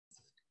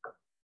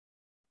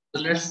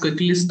So let's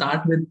quickly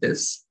start with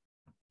this.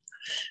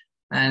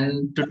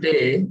 And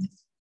today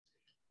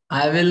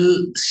I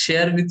will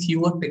share with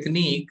you a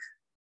technique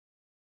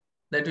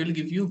that will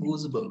give you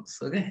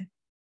goosebumps. Okay.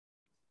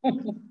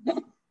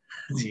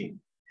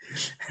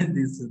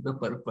 This is the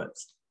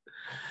purpose.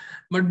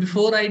 But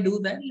before I do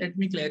that, let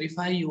me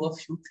clarify you a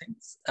few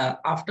things.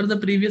 After the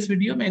previous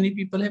video, many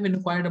people have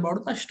inquired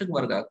about the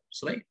Ashtakavarga,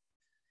 right?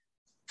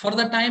 For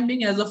the time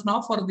being, as of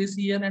now, for this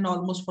year and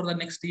almost for the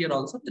next year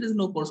also, there is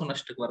no course on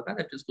Ashtakavarga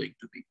that is going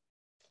to be.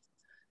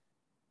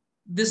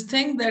 This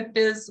thing that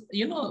is,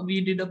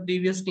 we did a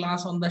previous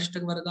class on the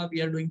Ashtakavarga.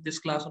 We are doing this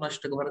class on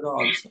Ashtakavarga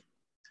also.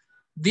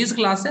 These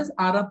classes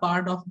are a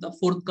part of the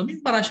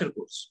forthcoming Parashar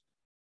course.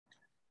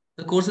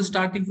 The course is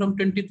starting from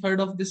 23rd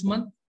of this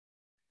month.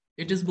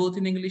 It is both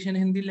in English and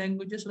Hindi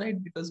languages,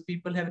 right? Because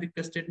people have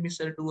requested me,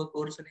 sir, do a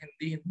course in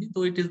Hindi.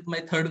 So it is my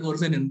third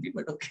course in Hindi,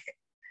 but okay.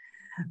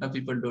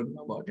 People don't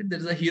know about it. There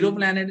is a Hero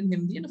Planet in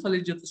Hindi and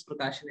Falaj Jyotish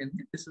Prakash in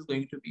Hindi. This is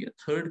going to be a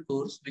third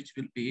course, which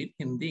will be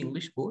in Hindi,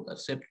 English, both are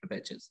separate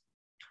batches.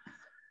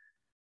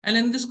 And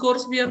in this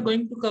course, we are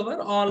going to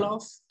cover all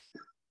of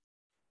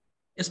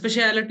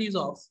specialities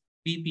of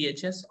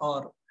BPHS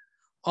or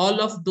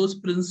all of those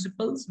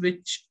principles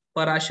which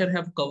Parashar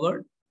have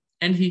covered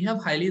and he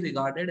have highly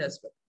regarded as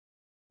well.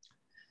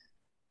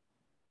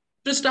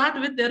 To start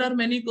with, there are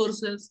many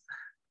courses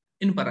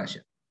in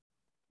Parashar.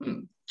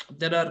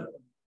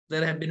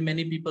 There have been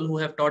many people who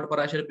have taught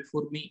Parashar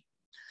before me.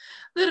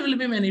 There will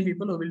be many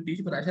people who will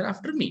teach Parashar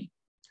after me.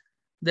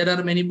 There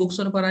are many books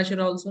on Parashar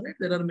also, right?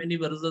 There are many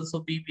versions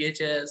of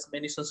BPHS,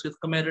 many Sanskrit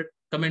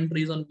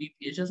commentaries on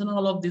BPHS, and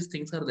all of these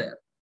things are there.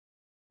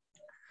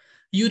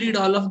 You read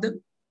all of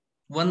them,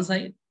 one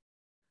side.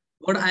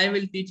 What I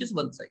will teach is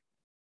one side.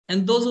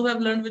 And those who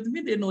have learned with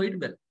me, they know it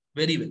well,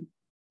 very well.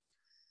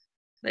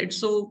 Right?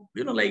 So,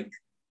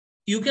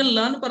 you can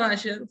learn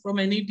Parashar from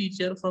any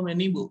teacher, from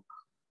any book.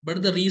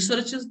 But the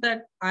researches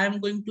that I am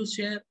going to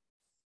share,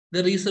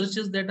 the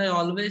researches that I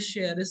always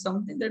share is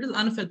something that is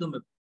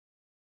unfathomable,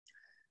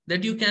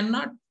 that you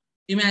cannot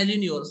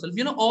imagine yourself.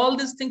 All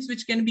these things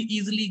which can be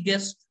easily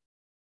guessed,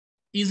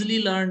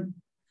 easily learned.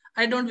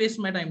 I don't waste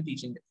my time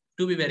teaching it,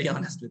 to be very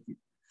honest with you.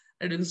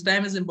 Right? Because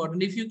time is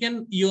important. If you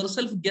can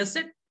yourself guess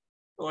it,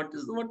 what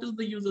is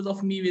the uses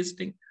of me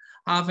wasting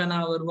half an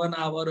hour, 1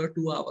 hour, or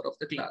 2 hours of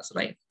the class,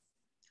 right?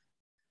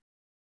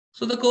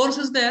 So the course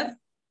is there.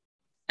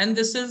 And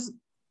this is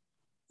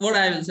what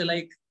I will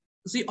say,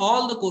 see,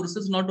 all the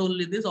courses, not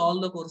only this, all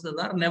the courses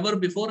are never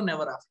before,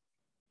 never after.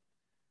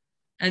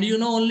 And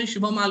only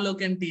Shubham Alock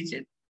can teach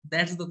it.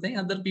 That's the thing.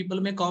 Other people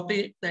may copy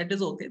it. That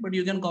is okay. But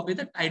you can copy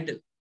the title.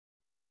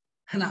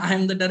 And I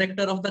am the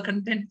director of the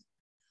content.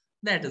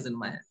 That is in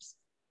my hands.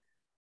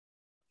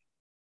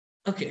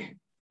 Okay.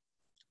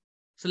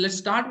 So let's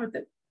start with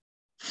it.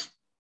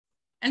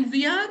 And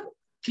we are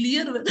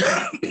clear with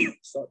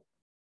sorry.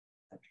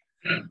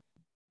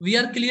 We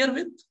are clear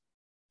with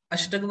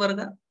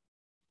Ashtakavarga.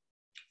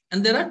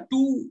 And there are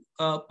two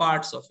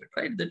parts of it,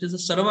 right? That is a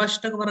Sarva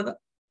Ashtakavarga.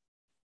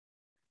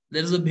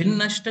 There is a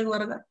Bhinna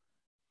Ashtakavarga.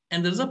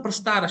 And there is a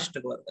Prastar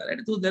Ashtakavarga, right?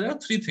 So there are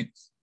three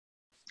things.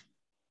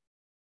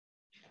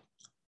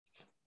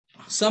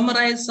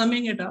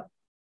 Summing it up,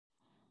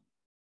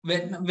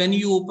 when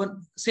you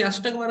open, say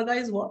Ashtakavarga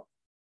is what?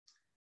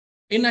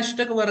 In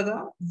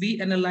Ashtakavarga,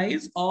 we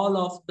analyze all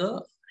of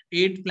the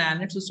 8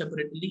 planets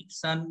separately: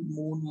 Sun,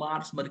 Moon,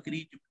 Mars,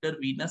 Mercury, Jupiter,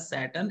 Venus,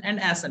 Saturn, and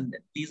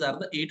Ascendant. These are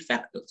the 8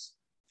 factors.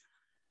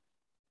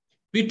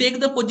 We take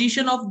the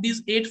position of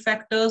these 8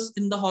 factors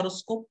in the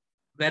horoscope.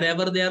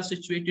 Wherever they are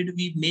situated,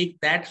 we make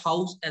that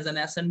house as an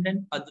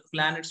ascendant. Other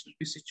planets will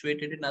be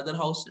situated in other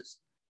houses.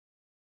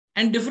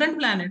 And different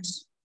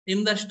planets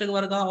in the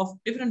Ashtakavarga of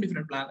different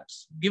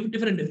planets give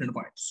different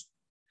points,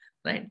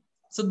 right?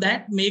 So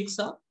that makes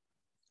a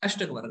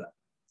Ashtakavarga.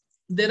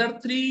 There are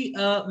 3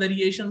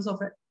 variations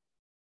of it.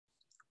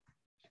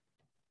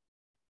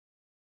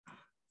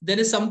 There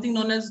is something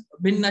known as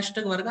Bhinna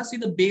Ashtakavarga. See,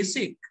 the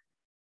basic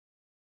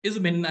is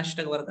Bhinna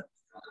Ashtakavarga.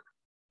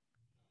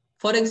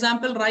 For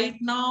example, right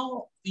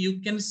now,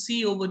 you can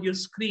see over your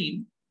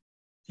screen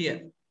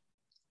here.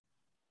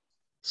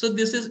 So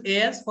this is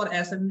AS for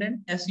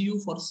Ascendant, SU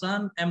for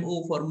Sun,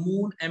 MO for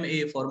Moon,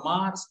 MA for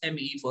Mars,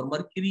 ME for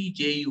Mercury,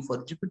 JU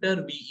for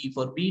Jupiter, VE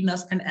for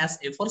Venus, and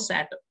SA for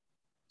Saturn.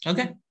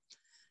 Okay.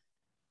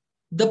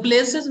 The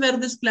places where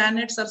these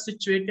planets are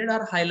situated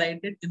are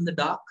highlighted in the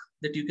dark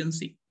that you can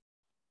see.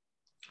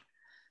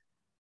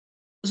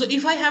 So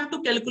if I have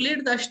to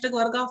calculate the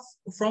Ashtakavarga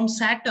from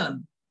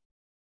Saturn,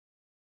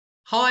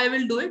 how I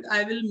will do it?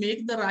 I will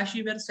make the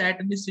Rashi where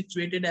Saturn is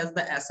situated as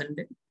the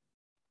ascendant.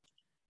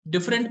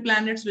 Different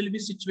planets will be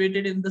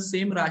situated in the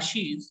same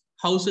Rashis.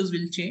 Houses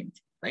will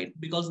change, right?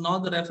 Because now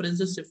the reference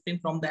is shifting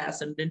from the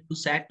ascendant to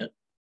Saturn.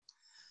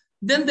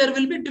 Then there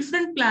will be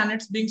different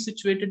planets being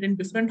situated in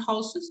different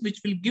houses,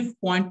 which will give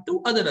point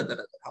to other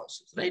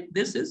houses, right?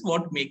 This is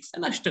what makes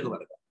an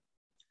Ashtakavarga.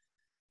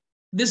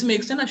 This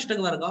makes an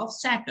Ashtakavarga of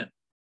Saturn.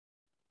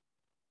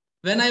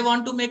 When I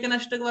want to make an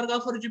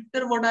Ashtakavarga for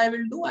Jupiter, what I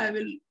will do, I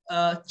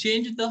will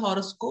change the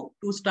horoscope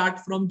to start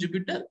from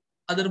Jupiter.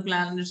 Other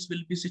planets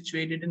will be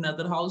situated in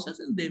other houses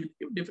and they will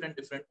give different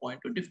point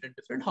to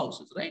different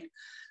houses, right?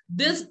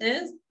 This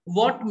is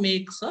what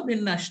makes a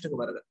Bhinna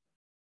Ashtakavarga.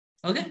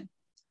 Okay.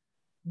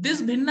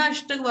 This Bhinna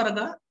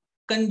Ashtakavarga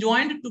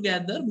conjoined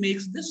together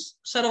makes this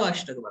Sarva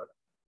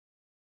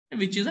Ashtakavarga,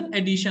 which is an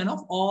addition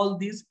of all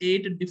these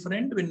 8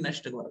 different Bhinna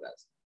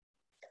Ashtakavargas.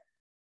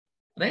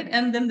 Right?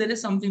 And then there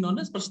is something known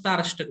as Prastar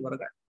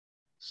Ashtakavarga.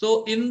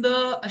 So in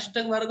the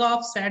Ashtakavarga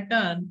of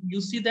Saturn,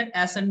 you see that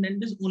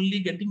ascendant is only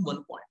getting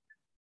 1 point.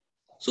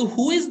 So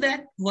who is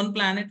that one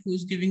planet who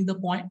is giving the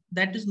point?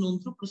 That is known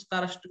through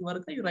Prastar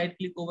Ashtakavarga. You right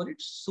click over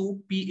it. So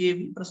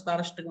PAV, Prastar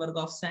Ashtakavarga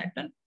of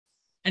Saturn.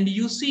 And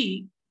you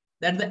see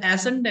that the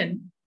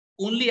ascendant,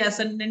 only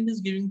ascendant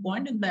is giving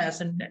point in the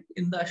ascendant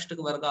in the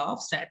Ashtakavarga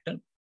of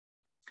Saturn.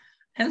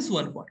 Hence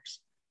 1 point.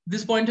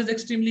 This point is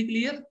extremely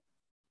clear.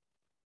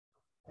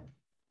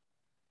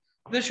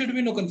 There should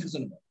be no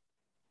confusion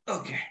about it.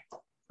 Okay.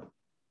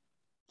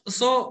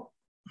 So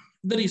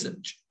the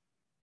research,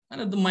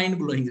 the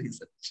mind-blowing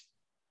research.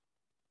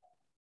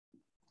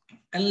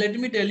 And let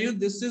me tell you,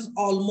 this is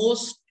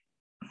almost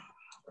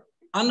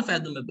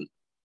unfathomable.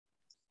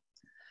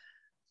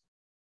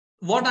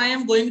 What I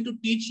am going to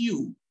teach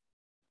you,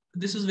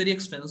 this is very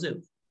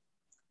expensive.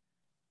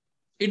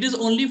 It is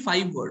only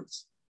 5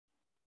 words.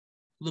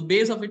 The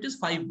base of it is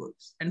 5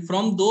 words. And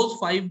from those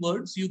 5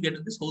 words, you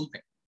get this whole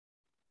thing.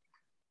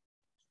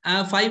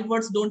 5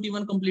 words don't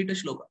even complete a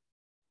shloka.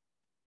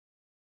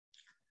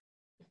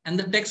 And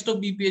the text of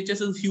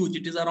BPHS is huge.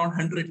 It is around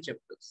 100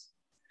 chapters.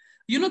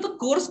 You know, the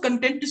course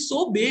content is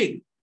so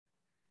big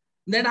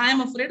that I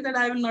am afraid that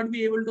I will not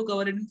be able to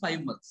cover it in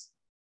 5 months.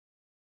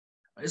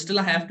 Still,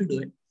 I have to do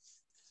it.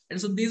 And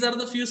so these are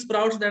the few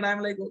sprouts that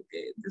I'm like,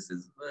 okay, this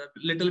is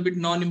a little bit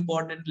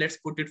non-important. Let's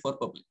put it for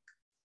public.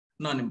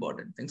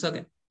 Non-important things.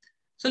 Okay.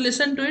 So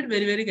listen to it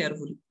very, very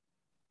carefully.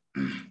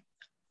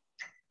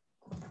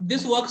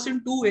 This works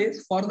in 2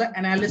 ways: for the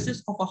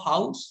analysis of a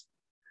house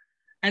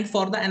and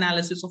for the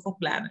analysis of a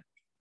planet.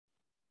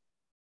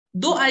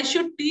 Though I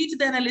should teach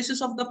the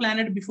analysis of the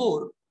planet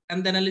before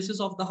and the analysis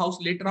of the house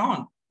later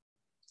on.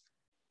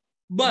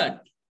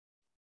 But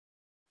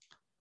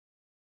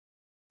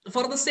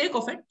for the sake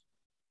of it,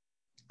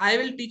 I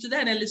will teach the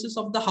analysis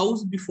of the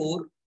house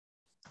before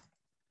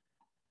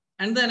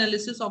and the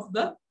analysis of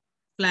the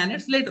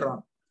planets later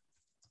on.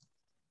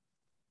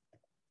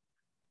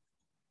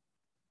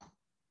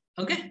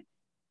 Okay.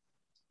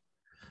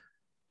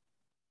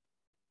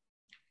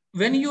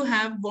 When you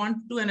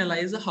want to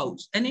analyze a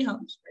house, any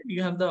house, right?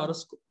 You have the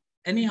horoscope,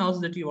 any house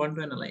that you want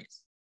to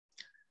analyze.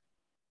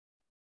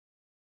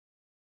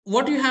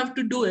 What you have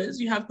to do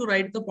is you have to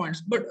write the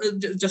points, but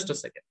just a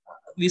second,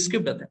 we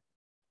skipped that.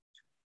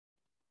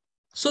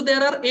 So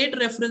there are 8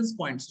 reference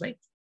points, right?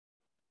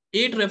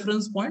 8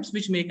 reference points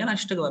which make an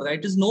Ashtakavarga.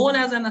 It is known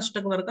as an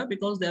Ashtakavarga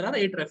because there are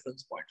 8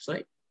 reference points,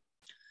 right?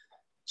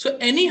 So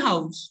any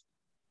house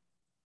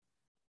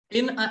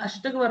in an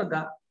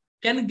Ashtakavarga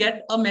can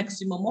get a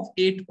maximum of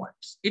 8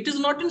 points. It is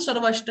not in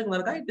Sarva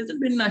Ashtakavarga, it is in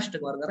Bhinna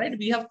Ashtakavarga, right?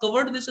 We have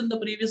covered this in the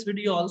previous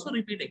video, also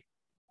repeating.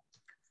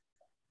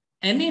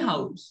 Any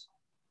house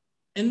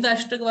in the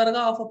Ashtakavarga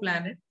of a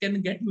planet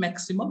can get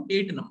maximum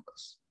 8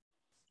 numbers.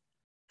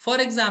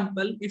 For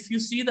example, if you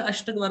see the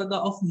Ashtakavarga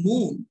of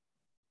moon,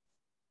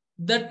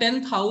 the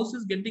 10th house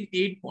is getting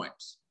 8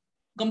 points,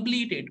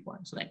 complete 8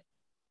 points, right?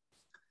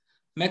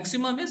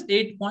 Maximum is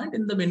 8 points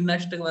in the Bhinna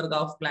Ashtakavarga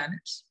of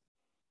planets.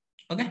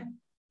 Okay,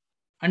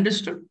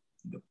 understood?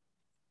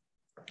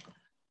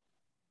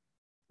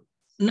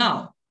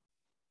 Now,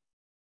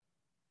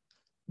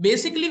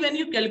 basically, when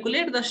you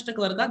calculate the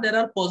Ashtakavarga, there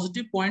are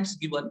positive points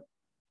given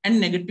and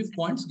negative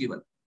points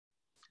given.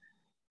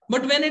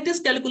 But when it is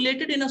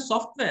calculated in a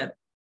software,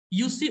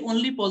 you see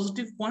only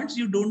positive points,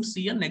 you don't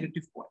see a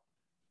negative point.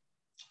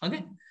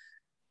 Okay.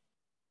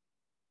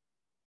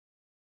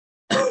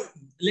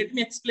 Let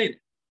me explain.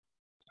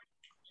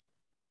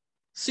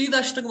 See the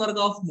Ashtakavarga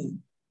of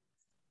moon.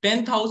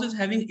 10th house is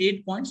having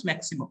 8 points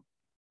maximum.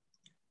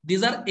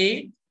 These are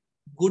 8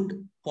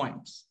 good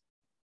points.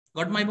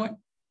 Got my point?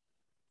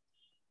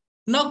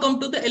 Now come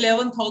to the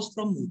 11th house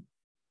from moon.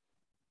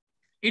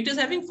 It is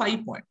having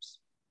 5 points.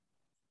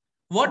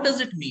 What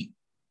does it mean?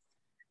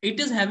 It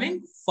is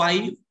having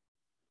 5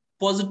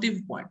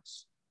 positive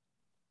points.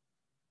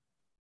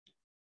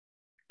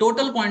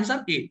 Total points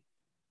are 8.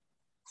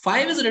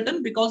 5 is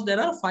written because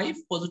there are 5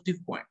 positive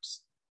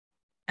points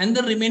and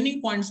the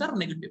remaining points are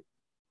negative.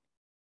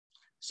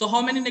 So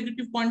how many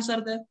negative points are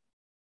there?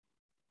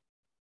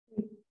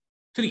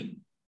 3.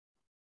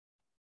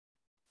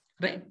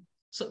 Right?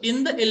 So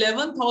in the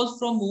 11th house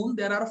from moon,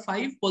 there are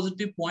 5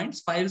 positive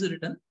points, 5 is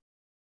written,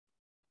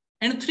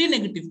 and 3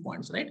 negative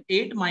points, right?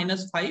 8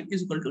 minus 5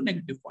 is equal to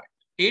negative point.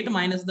 8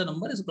 minus the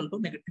number is equal to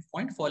negative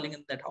point falling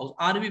in that house.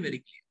 Are we very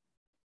clear?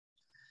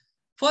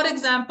 For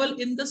example,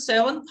 in the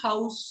 7th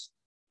house,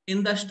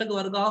 in the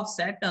Ashtakavarga of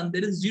Saturn,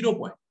 there is 0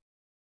 point.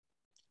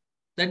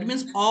 That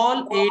means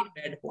all 8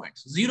 bad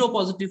points. 0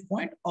 positive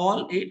point,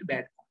 all 8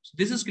 bad points. So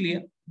this is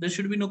clear. There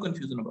should be no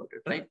confusion about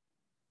it, right?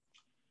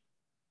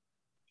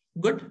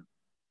 Good.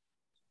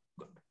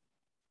 Good.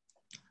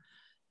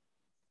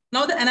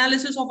 Now the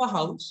analysis of a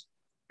house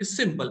is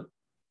simple.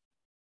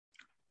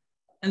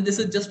 And this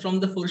is just from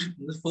the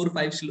four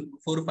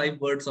or five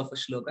words of a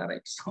shloka,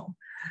 right? So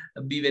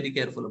be very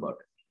careful about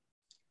it.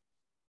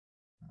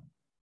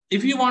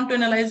 If you want to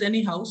analyze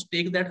any house,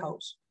 take that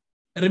house.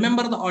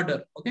 Remember the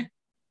order, okay?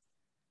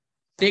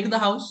 Take the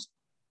house.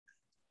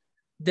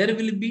 There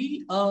will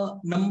be a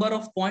number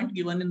of points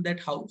given in that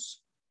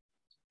house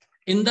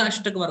in the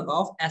Ashtakavarga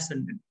of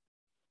ascendant.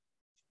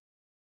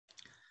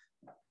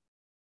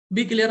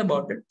 Be clear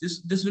about it.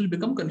 This will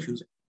become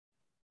confusing.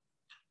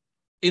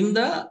 In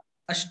the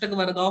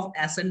Ashtakavarga of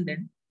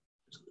ascendant,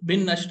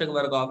 bin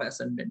Ashtakavarga of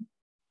ascendant,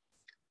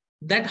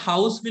 that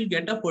house will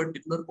get a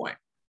particular point.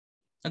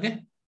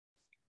 Okay.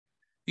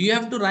 You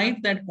have to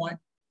write that point.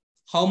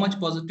 How much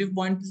positive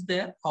point is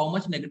there? How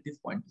much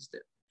negative point is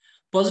there?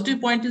 Positive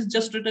point is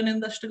just written in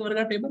the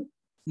Ashtakavarga table.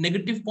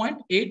 Negative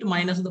point, 8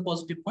 minus the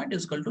positive point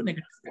is equal to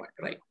negative point,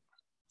 right?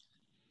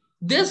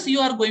 This you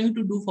are going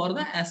to do for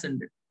the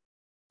ascendant,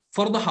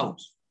 for the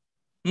house.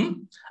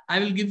 I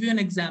will give you an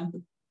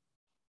example.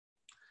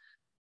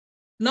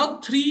 Now,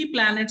 3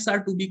 planets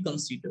are to be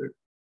considered.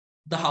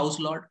 The house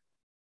lord,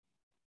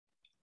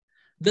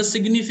 the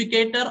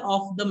significator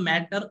of the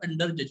matter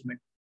under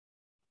judgment.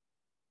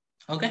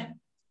 Okay.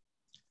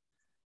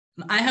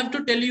 I have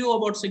to tell you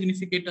about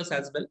significators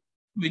as well,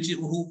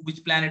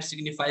 which planet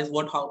signifies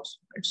what house,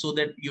 right? So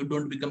that you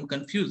don't become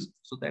confused.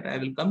 So that I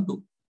will come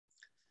to.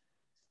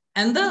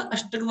 And the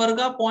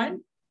Ashtakavarga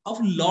point of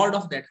lord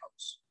of that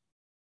house.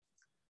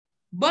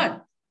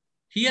 But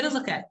here is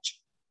a catch.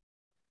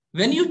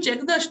 When you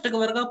check the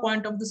Ashtakavarga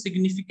point of the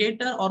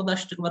significator or the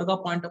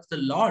Ashtakavarga point of the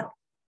lord,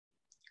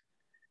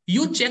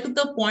 you check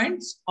the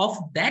points of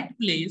that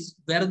place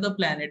where the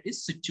planet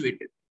is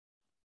situated.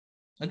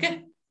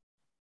 Okay.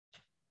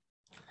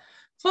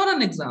 For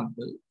an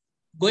example,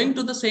 going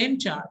to the same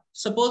chart,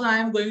 suppose I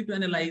am going to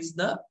analyze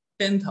the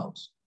 10th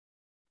house.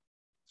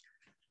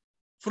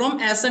 From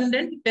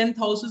ascendant, 10th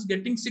house is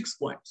getting 6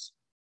 points,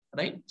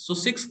 right? So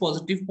 6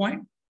 positive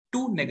point,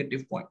 2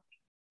 negative point.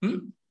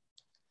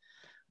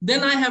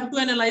 Then I have to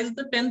analyze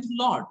the 10th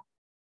lord.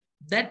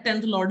 That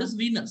 10th lord is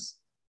Venus.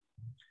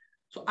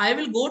 So I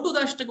will go to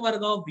the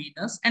Ashtakavarga of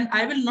Venus and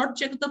I will not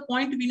check the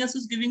point Venus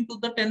is giving to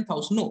the 10th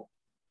house. No.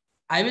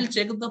 I will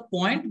check the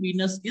point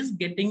Venus is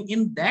getting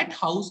in that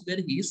house where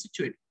he is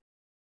situated.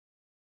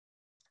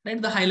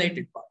 Right? The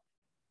highlighted part.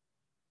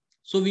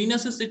 So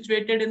Venus is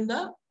situated in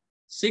the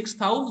 6th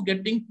house,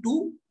 getting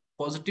 2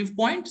 positive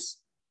points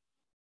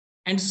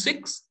and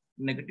 6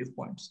 negative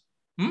points.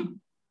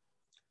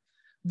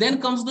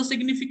 Then comes the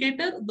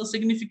significator. The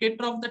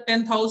significator of the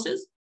 10th house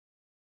is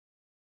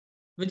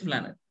which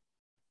planet?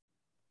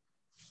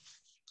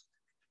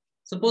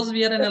 Suppose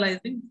we are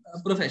analyzing a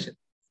profession.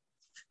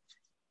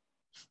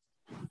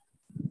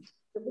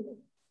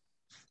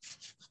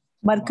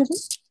 Mercury.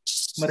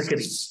 Mercury.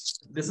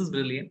 This is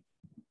brilliant.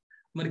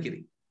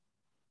 Mercury.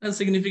 The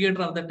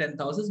significator of the 10th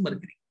house is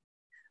Mercury.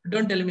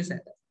 Don't tell me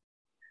Saturn.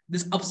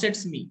 This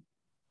upsets me.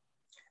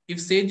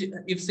 If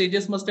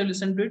sages must have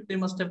listened to it, they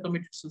must have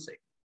committed suicide.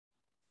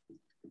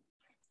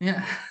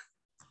 Yeah.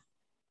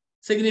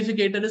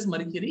 Significator is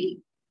Mercury.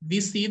 We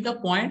see the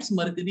points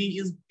Mercury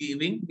is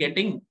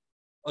getting,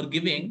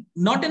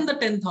 not in the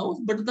 10th house,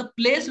 but the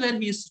place where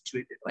he is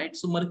situated, right?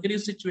 So Mercury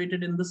is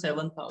situated in the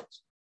 7th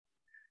house,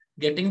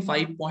 getting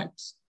 5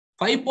 points,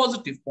 5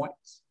 positive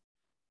points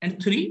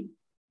and 3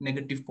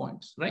 negative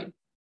points, right?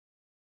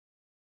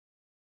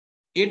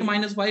 8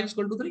 minus 5 is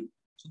equal to 3.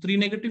 So 3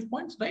 negative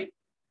points, right?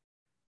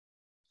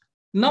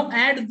 Now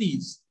add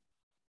these.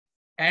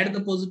 Add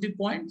the positive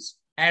points,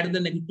 add the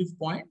negative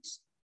points,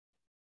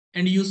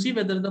 and you see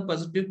whether the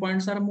positive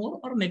points are more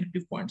or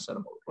negative points are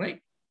more,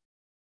 right?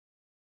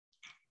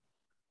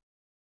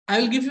 I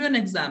will give you an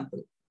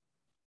example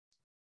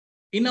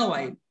in a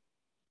while.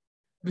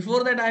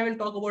 Before that, I will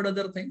talk about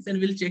other things and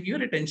we'll check your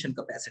retention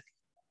capacity.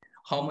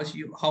 How much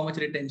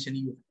retention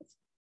you have.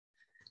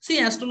 See,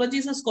 astrology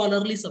is a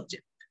scholarly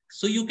subject.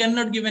 So you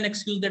cannot give an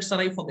excuse that, sir,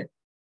 I forget.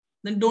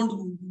 Then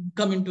don't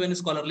come into any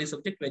scholarly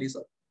subject very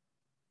soon.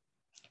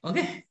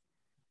 Okay.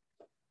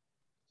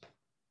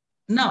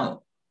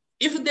 Now,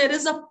 if there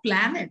is a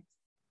planet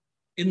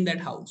in that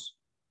house,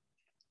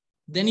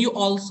 then you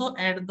also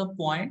add the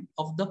point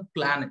of the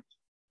planet.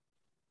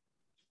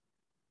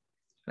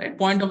 Right?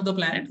 Point of the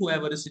planet,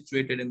 whoever is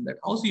situated in that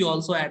house, you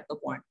also add the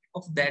point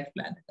of that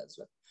planet as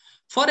well.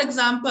 For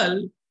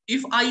example,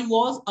 if I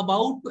was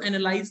about to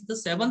analyze the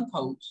 7th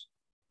house,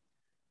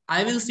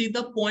 I will see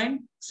the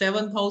point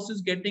 7th house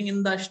is getting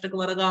in the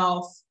Ashtakavarga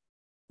of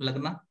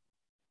Lagna.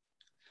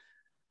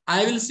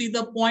 I will see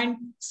the point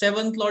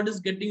 7th lord is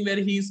getting where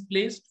he is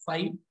placed,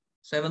 5.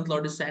 7th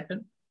lord is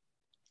Saturn.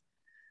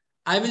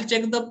 I will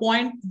check the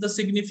point the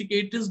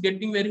significator is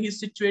getting where he is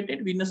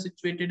situated. Venus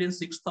situated in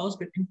 6th house,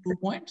 getting 2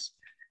 points.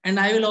 And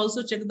I will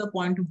also check the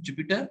point of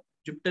Jupiter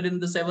in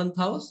the 7th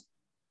house,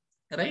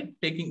 right?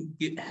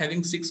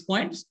 Having 6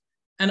 points.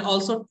 And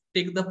also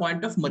take the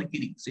point of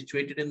Mercury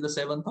situated in the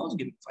 7th house,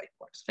 giving 5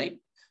 points, right?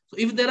 So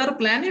if there are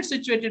planets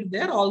situated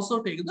there,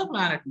 also take the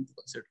planet into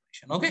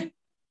consideration. Okay.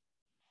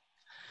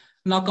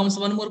 Now comes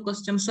one more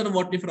question, sir.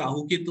 What if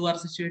Rahu Ketu are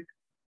situated?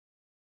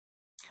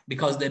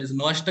 Because there is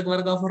no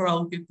Ashtakavarga for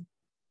Rahu Ketu.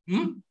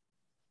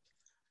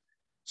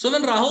 So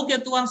when Rahu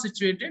Ketu are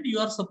situated, you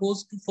are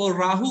supposed to, for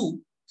Rahu,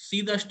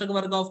 see the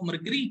Ashtakavarga of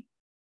Mercury,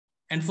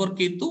 and for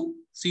Ketu,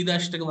 see the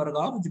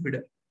Ashtakavarga of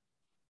Jupiter.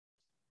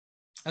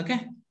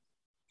 Okay.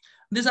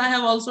 This I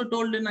have also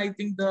told in, I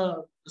think,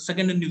 the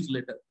second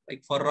newsletter.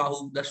 Like for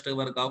Rahu, the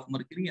Ashtakavarga of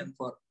Mercury, and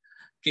for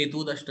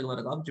Ketu, the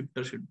Ashtakavarga of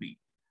Jupiter should be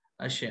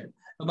shared.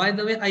 By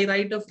the way, I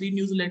write a free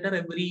newsletter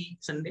every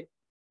Sunday.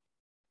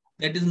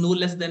 That is no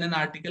less than an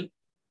article.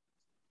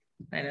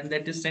 And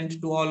that is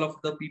sent to all of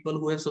the people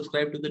who have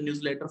subscribed to the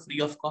newsletter free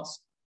of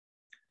cost.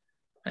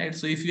 Right.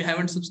 So if you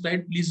haven't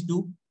subscribed, please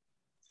do.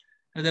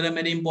 And there are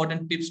many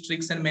important tips,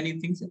 tricks, and many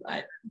things.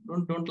 I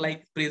don't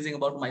like praising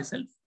about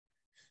myself.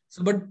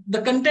 So, but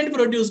the content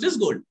produced is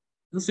gold.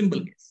 It's a simple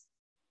case.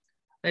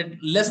 Right?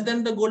 Less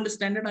than the gold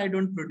standard, I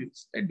don't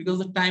produce. Right? Because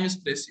the time is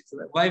precious. So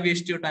why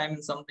waste your time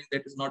in something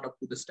that is not up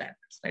to the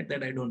standards? Right?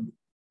 That I don't do.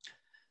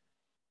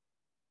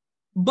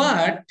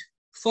 But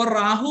for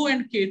Rahu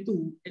and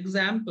Ketu,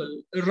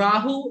 example,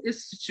 Rahu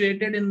is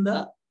situated in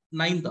the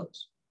 9th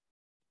house.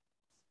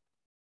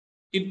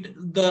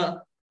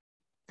 The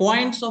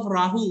points of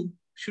Rahu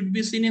should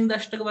be seen in the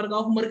Ashtakavarga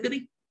of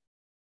Mercury.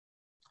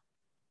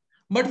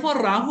 But for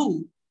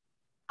Rahu,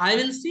 I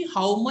will see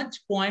how much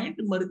point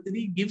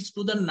Mercury gives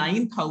to the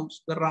 9th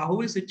house where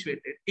Rahu is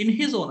situated in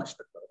his own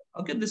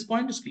Ashtakavarga. Okay, this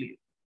point is clear.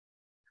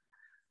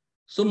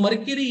 So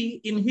Mercury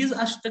in his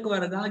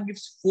Ashtakavarga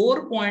gives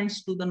 4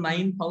 points to the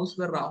 9th house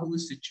where Rahu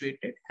is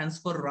situated. Hence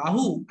for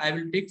Rahu, I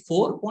will take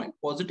 4 point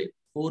positive,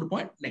 4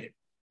 point negative.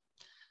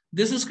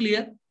 This is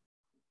clear?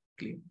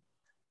 Clear.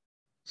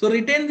 So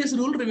retain this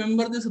rule,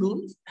 remember this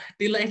rule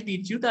till I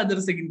teach you the other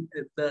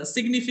the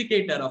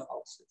significator of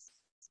houses.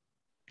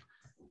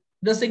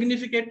 The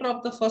significator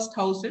of the first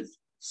house is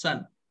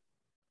Sun.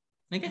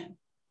 Okay.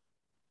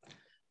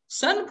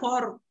 Sun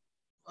for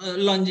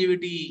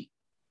longevity,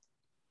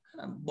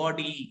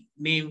 body,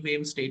 name,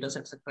 fame, status,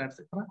 etc.,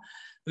 etc.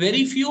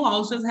 Very few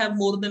houses have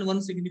more than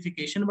one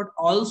signification, but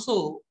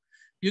also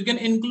you can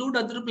include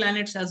other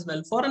planets as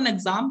well. For an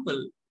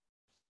example,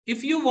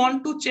 if you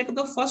want to check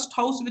the first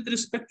house with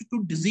respect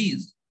to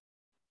disease,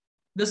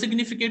 the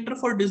significator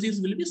for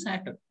disease will be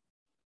Saturn.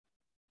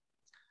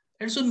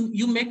 And so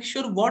you make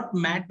sure what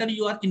matter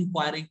you are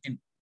inquiring in.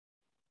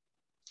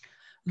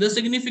 The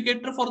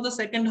significator for the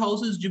second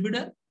house is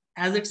Jupiter,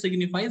 as it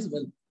signifies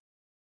wealth.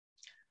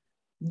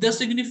 The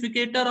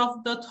significator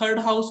of the third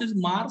house is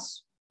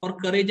Mars for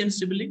courage and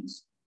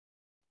siblings,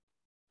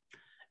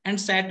 and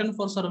Saturn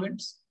for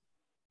servants.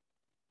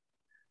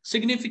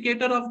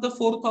 Significator of the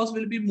fourth house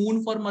will be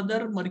Moon for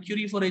mother,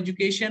 Mercury for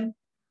education,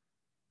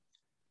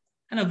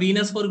 and a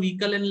Venus for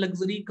vehicle and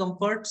luxury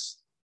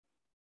comforts,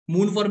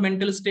 Moon for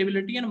mental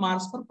stability, and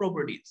Mars for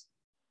properties.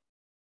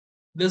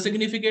 The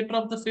significator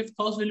of the fifth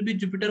house will be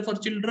Jupiter for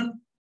children.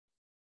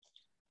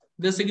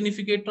 The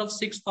significator of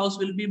sixth house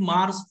will be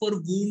Mars for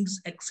wounds,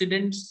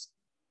 accidents,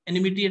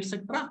 enmity,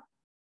 etc.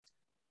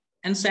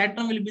 And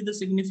Saturn will be the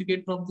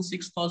significator of the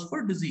sixth house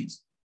for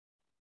disease.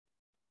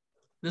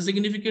 The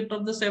significator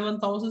of the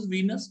seventh house is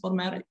Venus for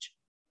marriage.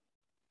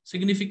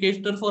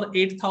 Significator for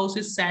eighth house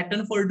is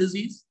Saturn for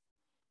disease.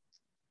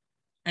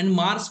 And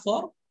Mars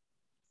for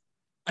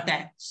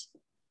attacks,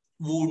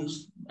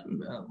 wounds.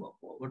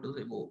 What do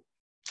they go?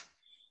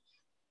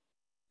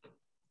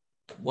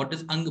 What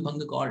is Ang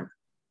Bhang called?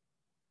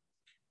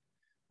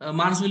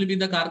 Mars will be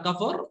the Karka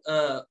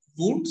for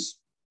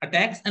wounds,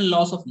 attacks, and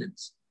loss of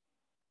limbs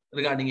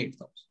regarding 8th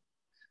house.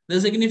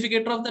 The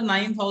significator of the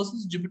 9th house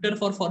is Jupiter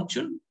for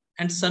fortune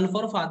and Sun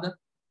for father.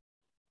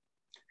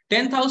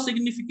 10th house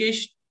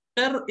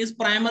significator is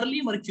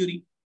primarily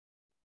Mercury.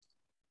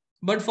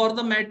 But for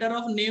the matter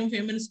of name,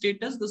 fame, and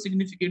status, the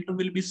significator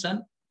will be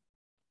Sun.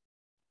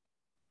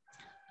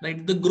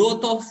 Right? The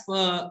growth of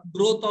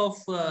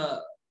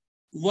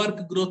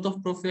work, growth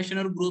of profession,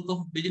 or growth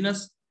of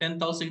business,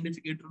 10th house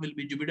significator will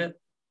be Jupiter.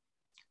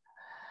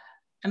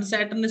 And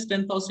Saturn is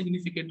 10th house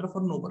significator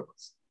for no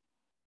purpose.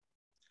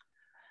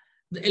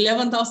 The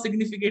 11th house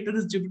significator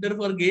is Jupiter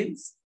for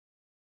gains,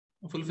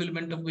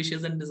 fulfillment of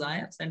wishes and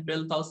desires, and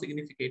 12th house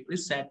significator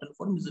is Saturn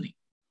for misery.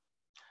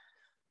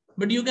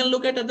 But you can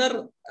look at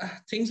other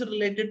things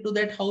related to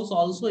that house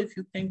also if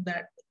you think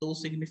that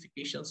those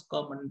significations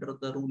come under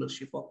the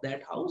rulership of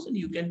that house, and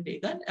you can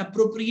take an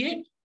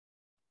appropriate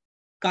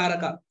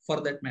Karaka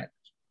for that matter.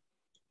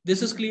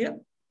 This is clear?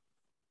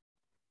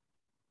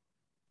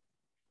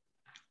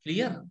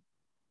 Clear?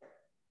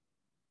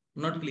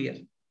 Not clear?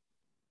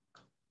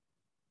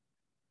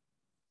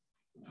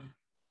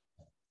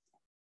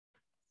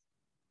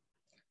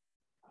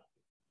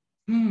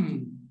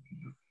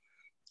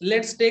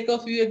 Let's take a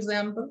few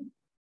examples.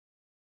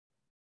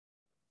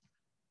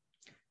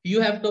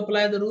 You have to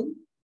apply the rule.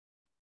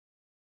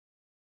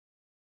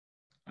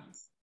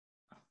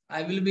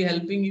 I will be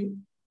helping you.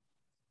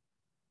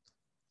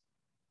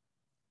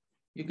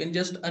 You can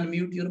just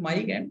unmute your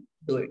mic and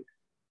do it.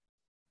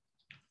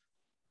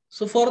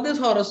 So for this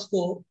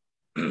horoscope,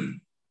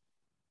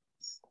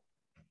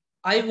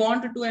 I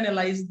want to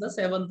analyze the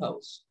 7th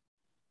house.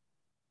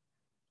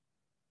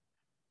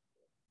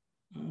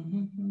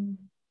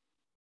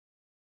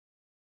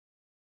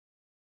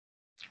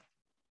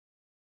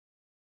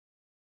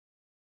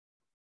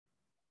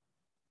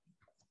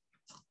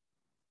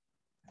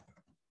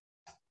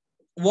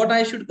 What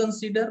I should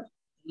consider,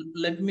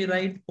 let me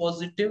write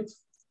positive,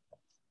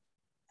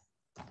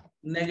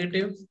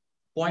 negative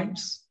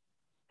points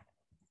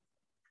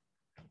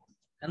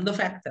and the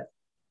factor.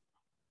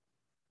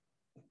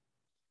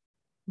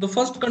 The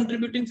first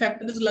contributing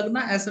factor is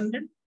Lagna,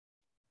 ascendant.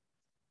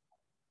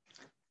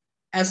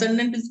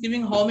 Ascendant is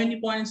giving how many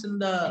points in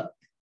the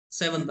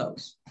 7th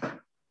house?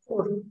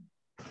 4.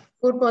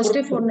 4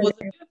 positive, 4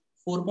 negative.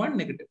 4 point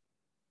negative.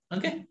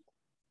 Okay.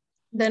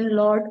 Then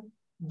Lord.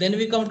 Then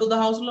we come to the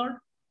house Lord.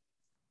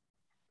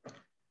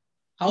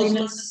 House Venus.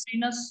 Lord is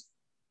Venus.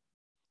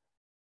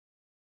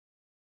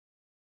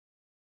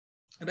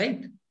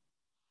 Right?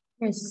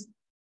 Yes.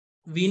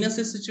 Venus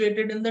is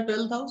situated in the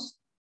 12th house.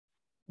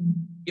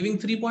 Giving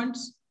 3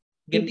 points.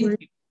 Getting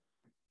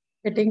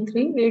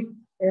 3, 8.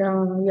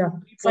 Yeah.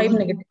 5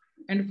 negative.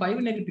 And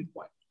 5 negative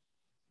points.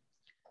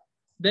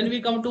 Then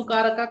we come to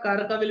Karaka.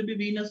 Karaka will be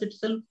Venus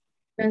itself.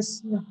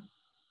 Yes. Yeah.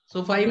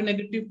 So 5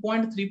 negative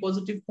point, 3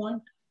 positive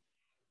point.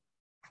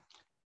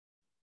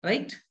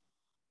 Right?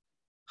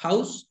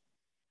 House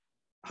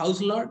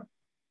Lord,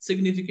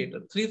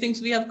 significator. 3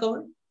 things we have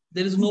covered.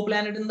 There is no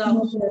planet in the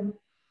house.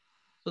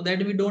 So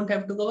that we don't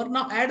have to cover.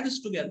 Now add this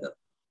together.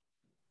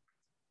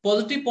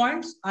 Positive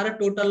points are a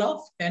total of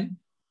 10.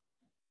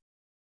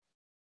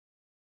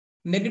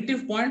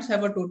 Negative points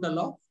have a total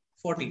of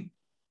 14.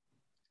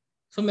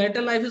 So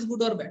marital life is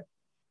good or bad?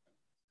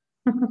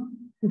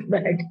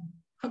 Bad.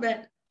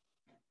 Bad.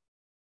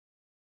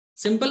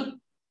 Simple.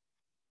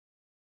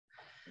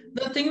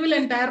 The thing will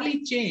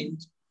entirely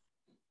change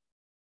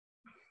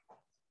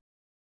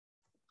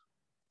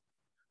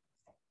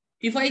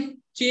if I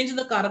change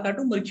the Karaka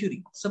to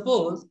Mercury.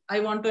 Suppose I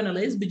want to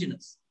analyze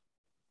business.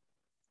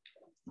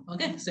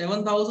 Okay,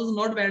 7th house is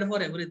not bad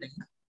for everything.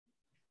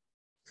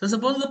 So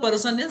suppose the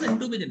person is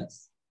into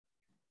business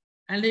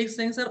and he's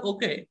saying, sir,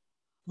 okay,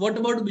 what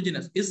about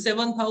business? Is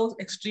 7th house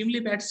extremely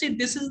bad? See,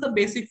 this is the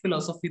basic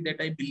philosophy that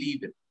I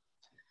believe in.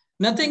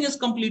 Nothing is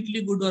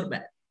completely good or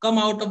bad. Come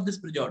out of this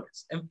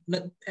prejudice.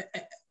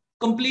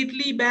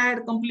 Completely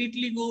bad,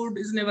 completely good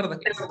is never the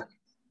case.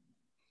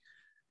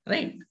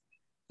 Right?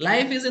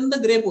 Life is in the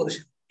gray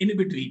portion, in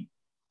between.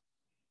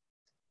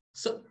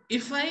 So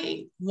if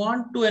I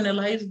want to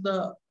analyze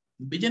the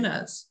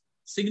business,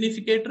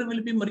 significator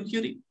will be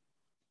Mercury.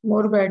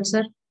 More bad,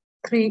 sir.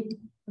 3,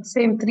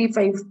 same 3,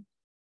 5.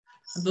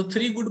 The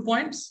 3 good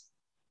points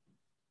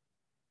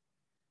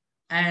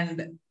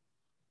and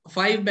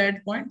 5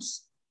 bad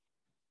points.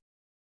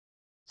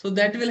 So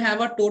that will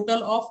have a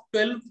total of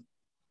 12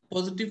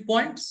 positive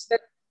points.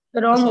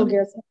 Wrong ho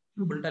gaya, sir.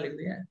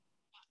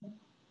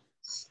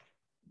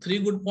 3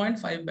 good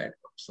points, 5 bad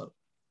points. Sorry.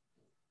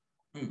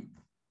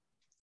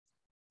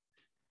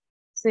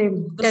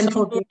 Same. The 10, sum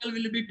 14. total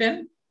will be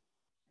 10.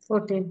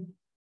 14.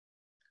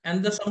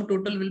 And the sum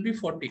total will be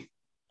 40.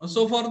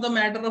 So for the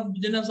matter of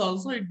business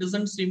also, it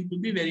doesn't seem to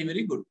be very,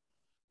 very good.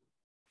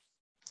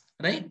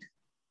 Right?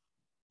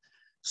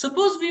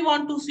 Suppose we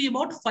want to see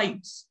about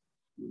fights.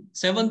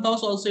 7th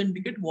house also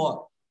indicate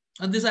war.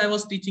 And this I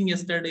was teaching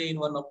yesterday in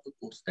one of the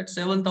course. That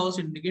 7th house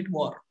indicate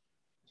war.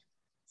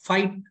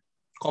 Fight,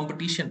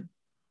 competition.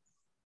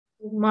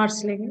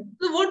 Mars.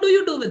 So what do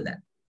you do with that?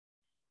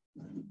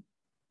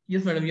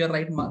 Yes, madam, you are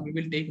right. We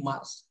will take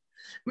Mars.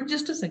 But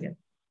just a second.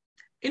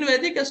 In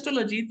Vedic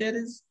astrology, there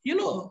is,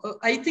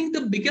 I think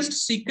the biggest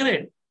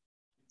secret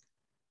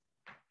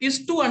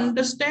is to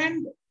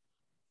understand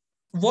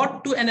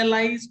what to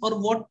analyze or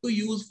what to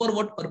use for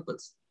what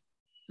purpose.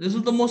 This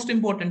is the most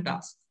important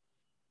task.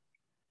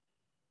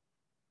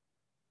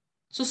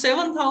 So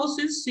 7th house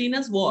is seen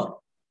as war.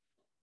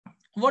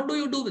 What do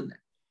you do with that?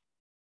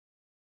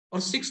 Or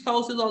 6th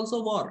house is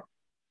also war.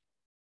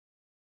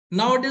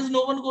 Nowadays,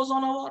 no one goes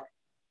on a war.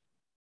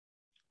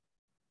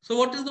 So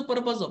what is the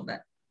purpose of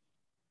that?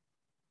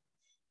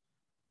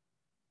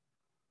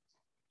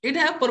 It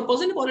has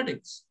purpose in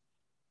politics.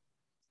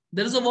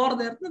 There is a war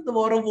there, the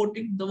war of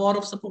voting, the war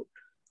of support.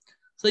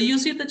 So you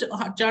see the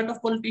chart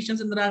of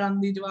politicians, Indira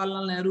Gandhi,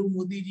 Jawaharlal Nehru,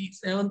 Modi ji.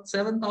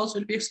 7th house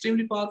will be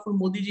extremely powerful.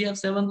 Modi ji have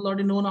 7th lord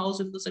in own house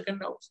in the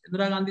 2nd house.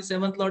 Indira Gandhi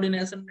 7th lord in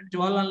ascendant.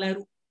 Jawaharlal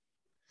Nehru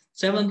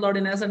 7th lord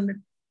in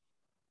ascendant.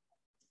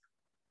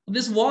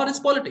 This war is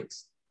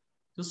politics.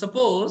 So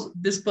suppose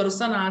this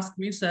person asks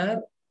me,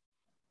 sir,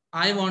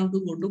 I want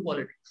to go to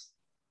politics.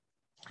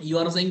 You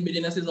are saying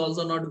business is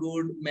also not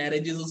good.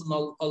 Marriage is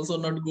also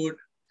not good.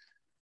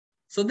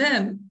 So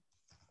then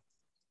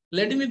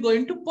let me go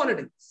into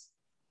politics.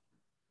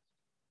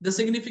 The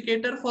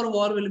significator for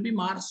war will be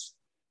Mars.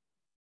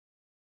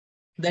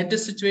 That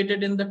is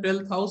situated in the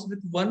 12th house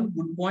with 1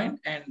 good point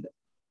and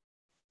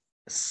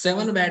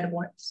 7 bad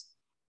points.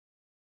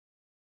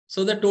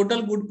 So the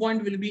total good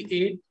point will be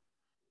 8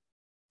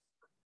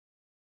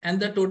 and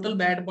the total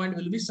bad point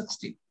will be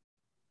 16.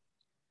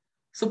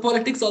 So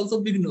politics also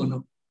big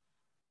no.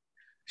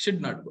 Should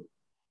not go.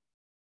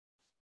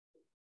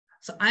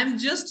 So I'm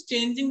just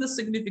changing the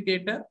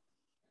significator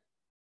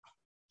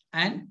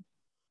and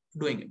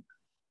doing it.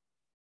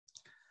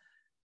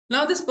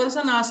 Now this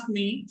person asked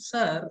me,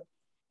 sir,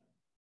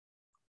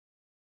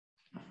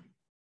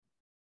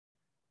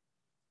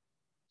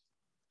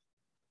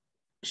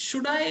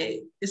 should I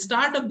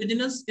start a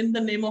business in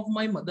the name of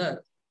my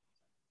mother?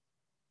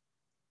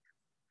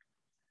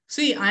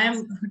 See, I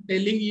am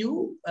telling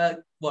you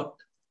what?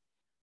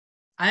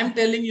 I am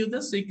telling you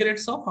the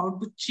secrets of how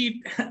to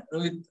cheat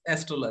with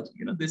astrology.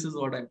 You know, this is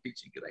what I'm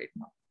teaching you right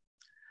now.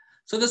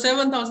 So the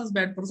 7th house is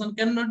bad person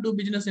cannot do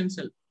business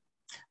himself,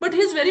 but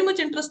he's very much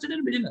interested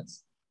in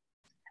business.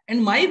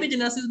 And my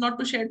business is not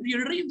to shatter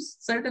your dreams,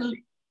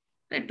 certainly,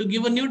 right? To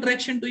give a new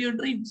direction to your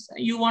dreams.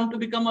 You want to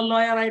become a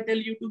lawyer, I tell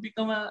you to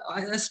become an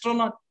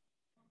astronaut.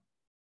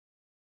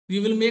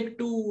 You will make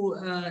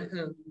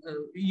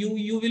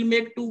you will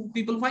make two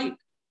people fight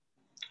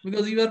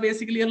because you are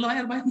basically a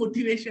lawyer by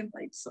motivation,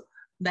 right? So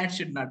that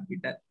should not be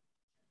done.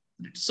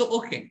 So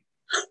okay,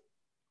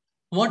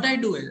 what I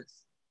do is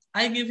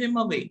I give him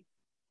a way,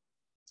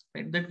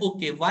 right? That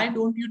okay, why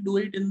don't you do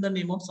it in the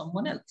name of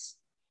someone else?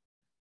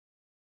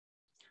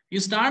 You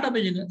start a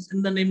business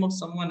in the name of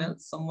someone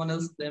else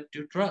that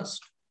you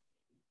trust,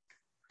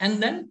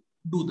 and then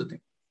do the thing.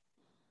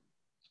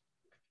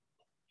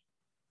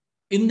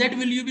 In that,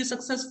 will you be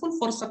successful?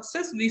 For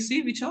success, we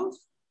see which house?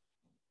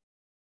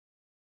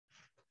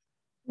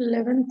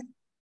 11th.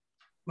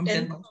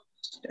 10th house.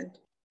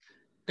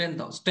 10th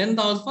house. 10th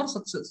house for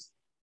success.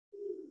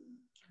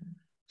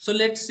 So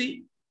let's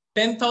see.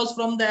 10th house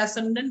from the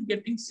ascendant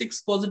getting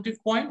 6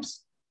 positive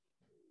points,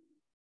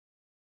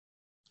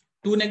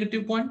 2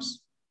 negative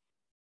points.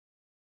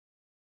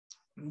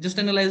 Just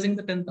analyzing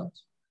the 10th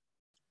house.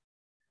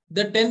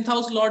 The 10th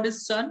house lord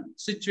is Sun,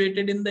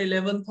 situated in the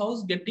 11th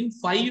house, getting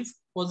 5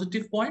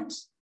 positive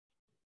points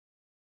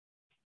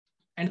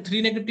and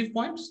 3 negative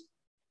points,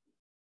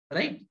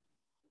 right?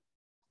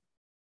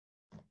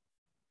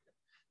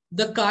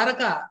 The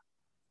Karaka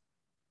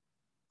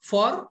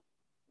for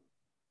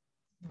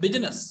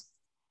business.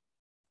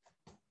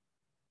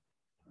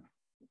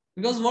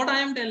 Because what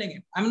I am telling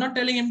him, I'm not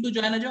telling him to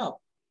join a job.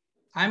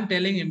 I'm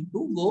telling him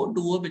to go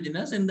do a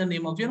business in the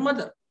name of your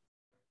mother.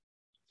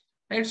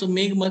 Right? So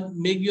make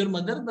your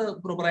mother the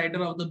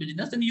proprietor of the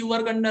business and you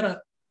work under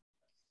her.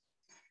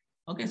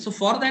 Okay, so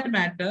for that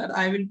matter,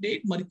 I will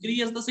take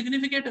Mercury as the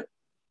significator.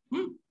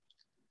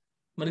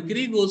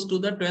 Mercury goes to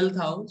the 12th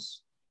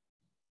house,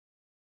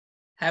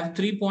 have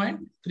 3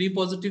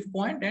 positive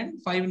point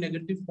and 5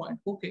 negative point.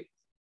 Okay.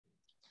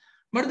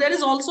 But there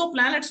is also a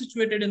planet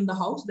situated in the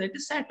house, that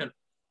is Saturn.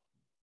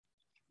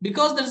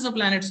 Because there is a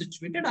planet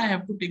situated, I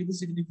have to take the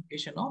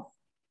signification of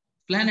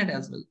planet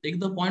as well. Take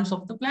the points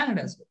of the planet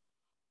as well.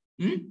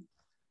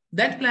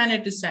 That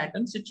planet is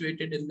Saturn,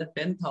 situated in the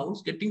 10th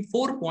house, getting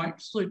 4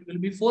 points. So it will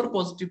be 4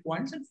 positive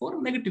points and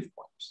 4 negative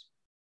points.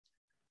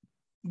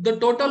 The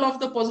total of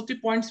the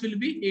positive points will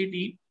be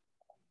 18.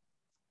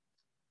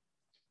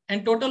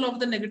 And total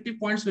of the negative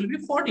points will be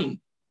 14.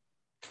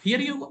 Here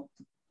you go.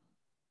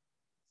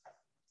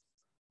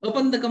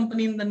 Open the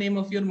company in the name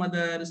of your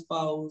mother,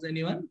 spouse,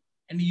 anyone,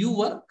 and you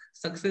work.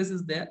 Success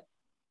is there.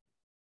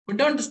 But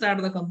don't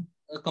start the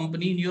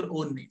company in your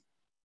own name.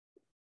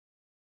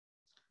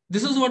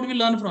 This is what we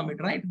learn from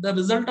it, right? The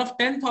result of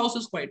 10th house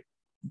is quite,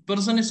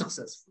 person is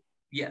successful.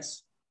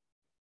 Yes.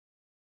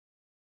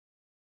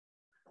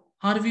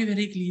 Are we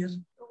very clear?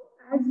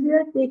 As we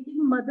are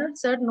taking mother,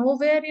 sir,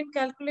 nowhere in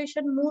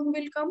calculation moon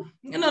will come?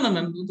 No,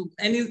 ma'am.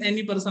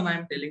 Any person I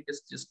am telling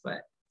is just by.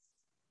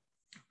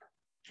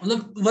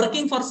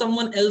 Working for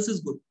someone else is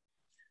good.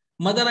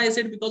 Mother, I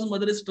said, because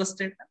mother is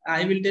trusted.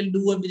 I will tell,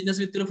 do a business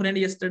with your friend.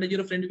 Yesterday,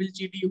 your friend will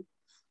cheat you.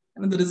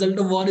 And the result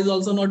of war is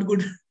also not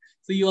good.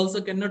 So you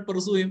also cannot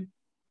pursue him.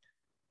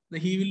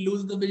 He will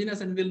lose the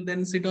business and will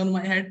then sit on my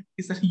head.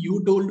 He said,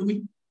 you told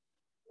me.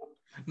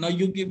 Now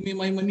you give me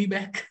my money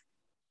back.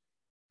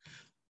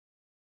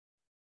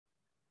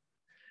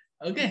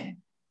 Okay.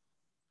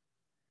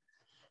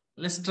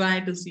 Let's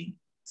try to see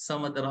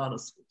some other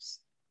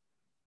horoscopes.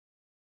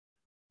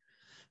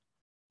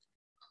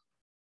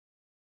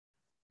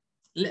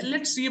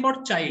 Let's see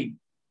about child.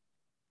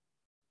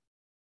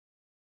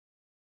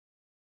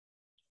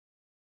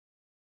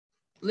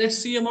 Let's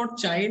see about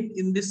child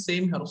in this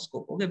same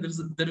horoscope. Okay,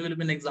 there will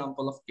be an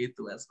example of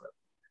Ketu as well.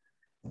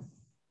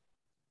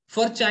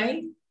 For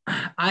child,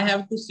 I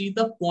have to see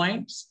the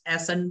points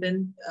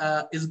ascendant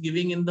is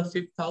giving in the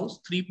 5th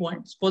house, 3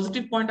 points.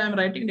 Positive point I am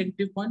writing,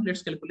 negative point,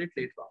 let's calculate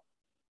later on.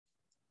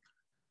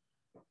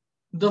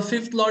 The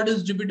 5th lord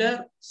is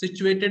Jupiter,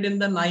 situated in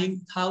the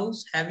 9th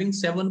house, having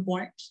 7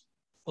 points.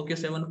 Okay,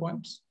 7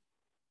 points.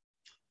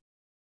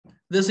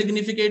 The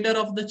significator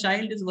of the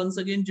child is once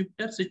again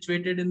Jupiter,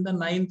 situated in the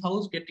 9th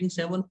house, getting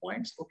 7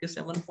 points. Okay,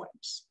 7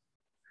 points.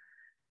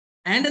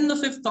 And in the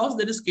 5th house,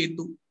 there is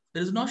Ketu.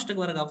 There is no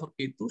Ashtakavarga for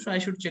Ketu, so I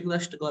should check the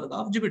Ashtakavarga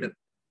of Jupiter.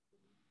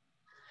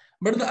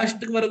 but the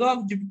Ashtakavarga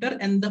of Jupiter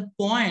and the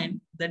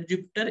point that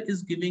Jupiter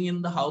is giving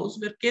in the house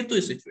where Ketu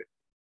is situated.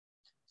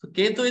 So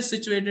Ketu is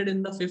situated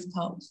in the fifth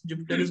house.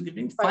 Jupiter is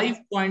giving 5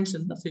 points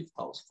in the fifth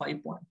house,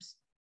 5 points.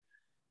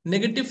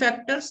 Negative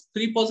factors,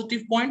 3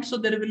 positive points. So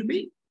there will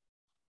be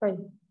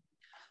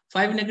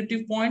 5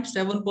 negative points,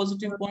 7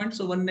 positive points.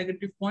 So 1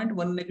 negative point,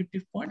 1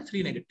 negative point,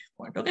 3 negative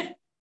point. Okay.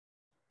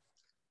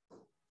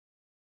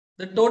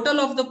 The total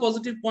of the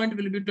positive point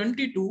will be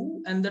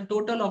 22 and the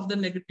total of the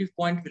negative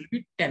point will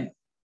be 10.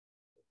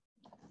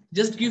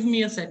 Just give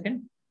me a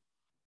second.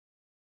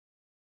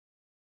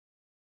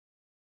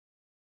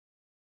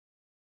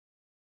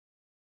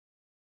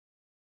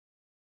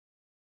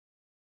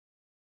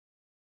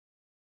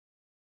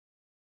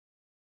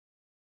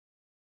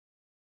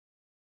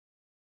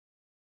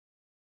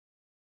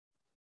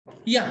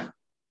 Yeah.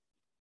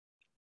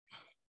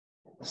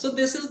 So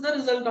this is the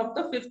result of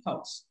the fifth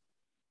house.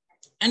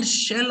 And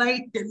shall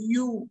I tell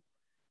you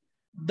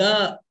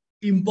the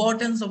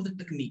importance of the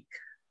technique?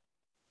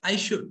 I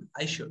should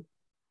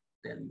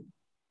tell you.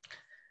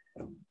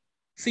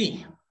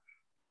 See,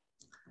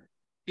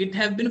 it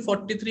have been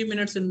 43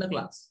 minutes in the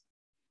class.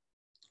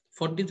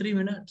 43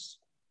 minutes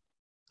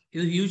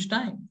is a huge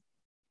time,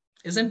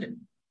 isn't it?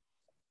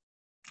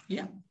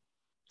 Yeah.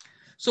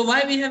 So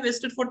why we have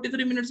wasted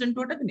 43 minutes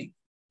into a technique?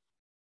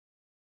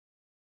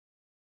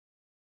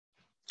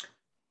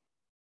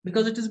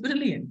 Because it is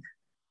brilliant.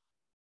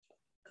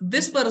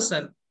 This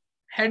person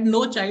had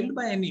no child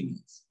by any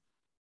means.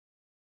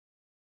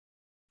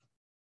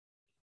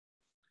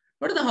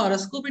 But the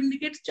horoscope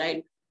indicates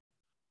child.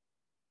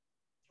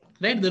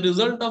 Right? The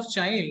result of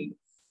child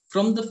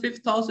from the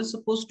fifth house is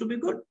supposed to be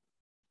good.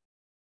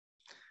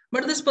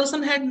 But this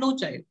person had no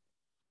child.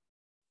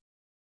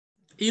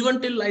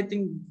 Even till I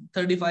think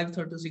 35,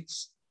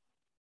 36,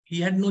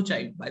 he had no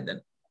child by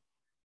then.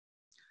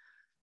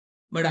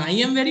 But I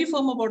am very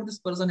firm about this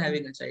person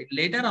having a child.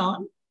 Later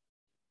on,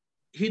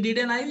 he did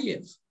an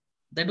IVF.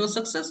 That was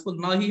successful.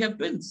 Now he have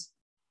twins.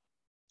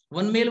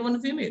 One male,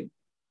 one female.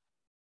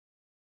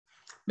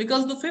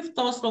 Because the fifth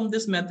house from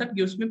this method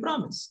gives me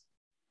promise.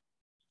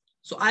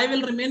 So I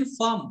will remain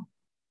firm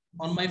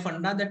on my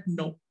funda that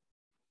no.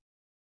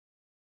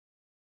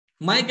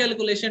 My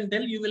calculation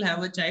tell you will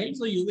have a child,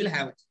 so you will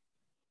have it.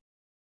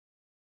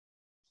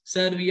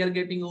 Sir, we are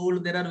getting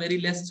old. There are very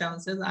less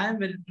chances. I am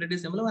pretty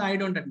similar. I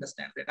don't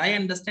understand that. I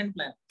understand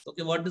plan.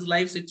 Okay, what is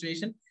life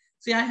situation?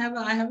 See, I have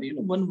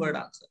one word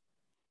answer.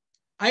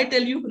 I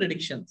tell you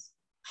predictions.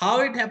 How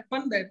it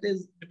happened, that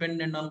is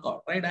dependent on God,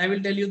 right? I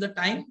will tell you the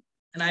time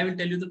and I will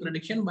tell you the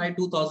prediction by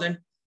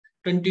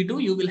 2022,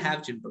 you will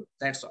have children.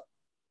 That's all.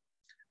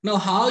 Now,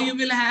 how you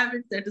will have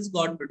it, that is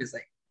God to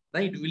decide,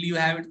 right? Will you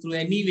have it through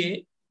any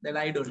way that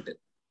I don't tell?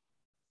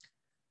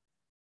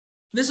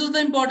 This is the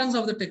importance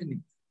of the technique.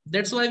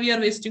 That's why we are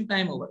wasting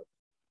time over it.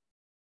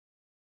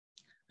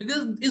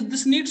 Because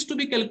this needs to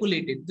be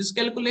calculated. This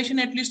calculation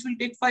at least will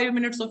take 5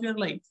 minutes of your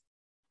life.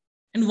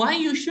 And why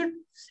you should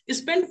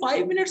spend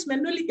 5 minutes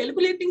manually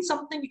calculating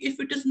something if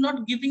it is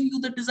not giving you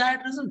the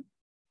desired result?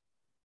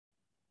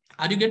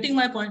 Are you getting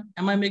my point?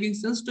 Am I making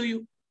sense to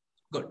you?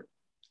 Good.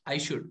 I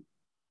should.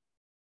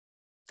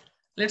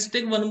 Let's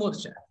take one more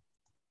chat.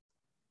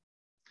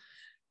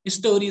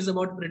 Stories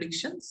about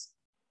predictions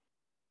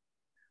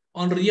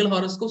on real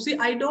horoscope. See,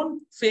 I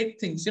don't fake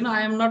things.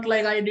 I am not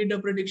like I did a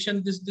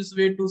prediction this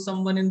way to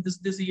someone in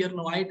this year.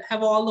 No, I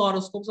have all the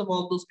horoscopes of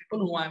all those people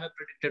who I have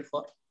predicted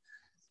for.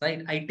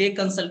 Right? I take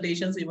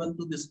consultations even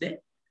to this day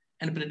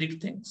and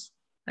predict things.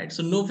 Right?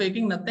 So no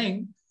faking,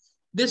 nothing.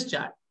 This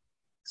chart,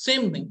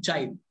 same thing,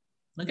 child.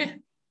 Okay.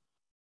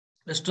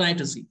 Let's try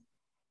to see.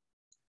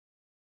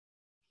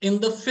 In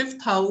the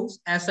fifth house,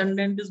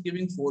 ascendant is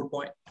giving 4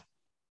 points.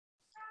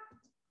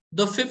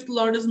 The fifth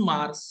lord is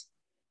Mars,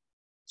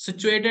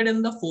 situated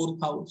in the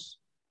fourth house,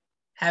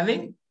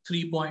 having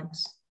 3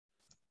 points.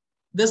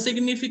 The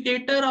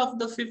significator of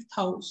the fifth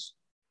house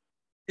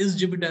is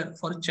Jupiter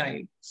for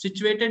child,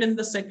 situated in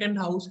the second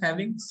house,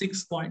 having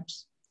 6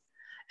 points.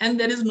 And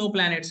there is no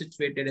planet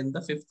situated in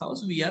the fifth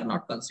house. We are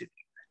not considering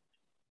that.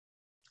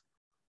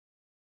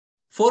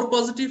 4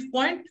 positive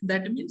points,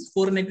 that means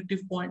 4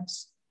 negative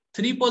points.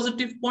 3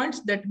 positive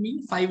points, that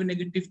means 5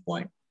 negative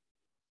points.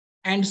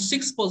 And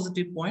 6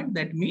 positive points,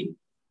 that means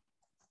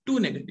 2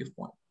 negative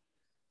points.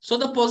 So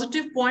the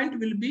positive point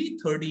will be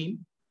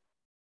 13.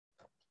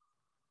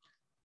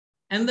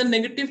 And the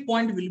negative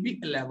point will be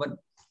 11.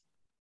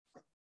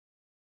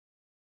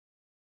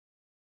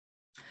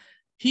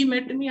 He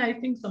met me, I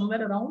think,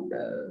 somewhere around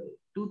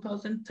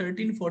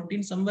 2013,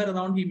 14, somewhere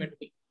around he met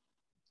me.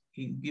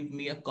 He gave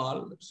me a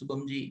call,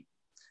 Shubhamji.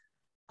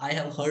 I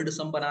have heard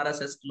some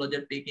Banaras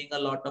astrologer taking a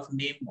lot of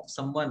name of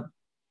someone.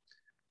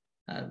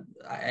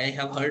 I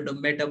have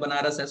met a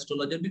Banaras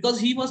astrologer because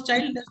he was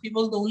childless. He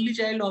was the only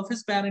child of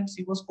his parents.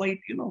 He was quite,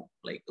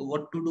 like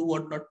what to do,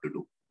 what not to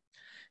do.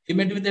 He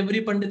met with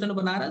every Pandit in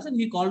Banaras and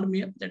he called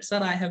me up that, sir,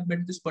 I have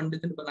met this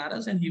Pandit in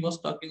Banaras and he was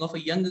talking of a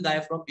young guy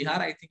from Bihar.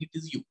 I think it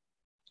is you.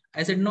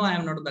 I said, no, I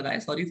am not the guy.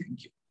 Sorry,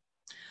 thank you.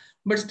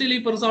 But still he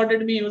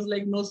persuaded me. He was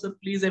like, no, sir,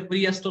 please,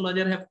 every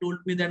astrologer have told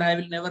me that I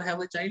will never have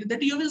a child.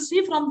 That you will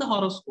see from the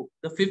horoscope.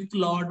 The fifth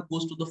lord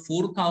goes to the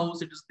fourth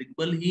house. It is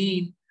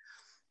Digbalheen.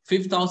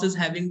 Fifth house is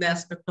having the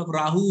aspect of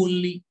Rahu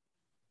only.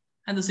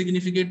 And the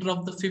significator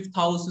of the fifth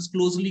house is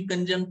closely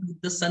conjunct with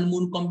the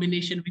sun-moon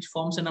combination, which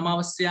forms an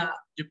Amavasya.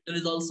 Jupiter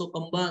is also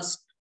combust.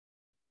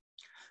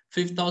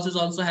 Fifth house is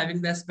also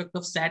having the aspect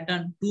of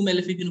Saturn. Two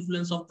malefic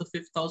influence of the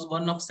fifth house,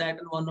 one of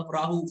Saturn, one of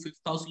Rahu.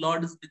 Fifth house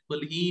lord is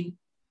Digbalheen.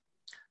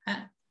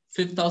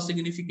 Fifth house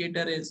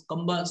significator is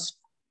combust.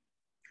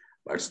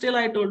 But still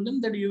I told them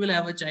that you will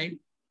have a child.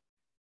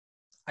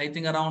 I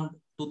think around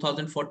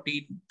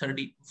 2014,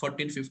 13,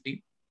 14,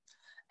 15.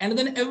 And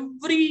then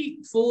every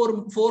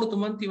fourth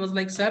month, he was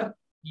like, sir,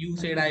 you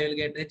said I will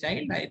get a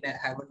child. I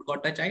haven't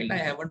got a child. I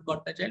haven't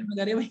got a child.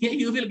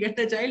 You will get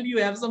a child. You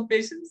have some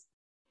patience.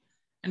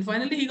 And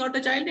finally, he got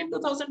a child in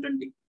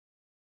 2020.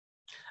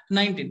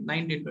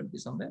 1920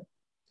 somewhere.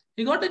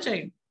 He got a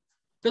child.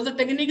 So the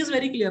technique is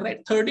very clear,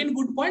 right? 13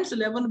 good points,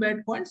 11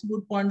 bad points.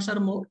 Good points are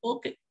more.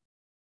 Okay.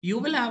 You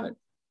will have it.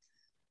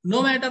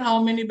 No matter how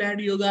many bad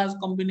yogas,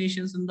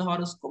 combinations in the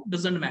horoscope,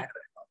 doesn't matter.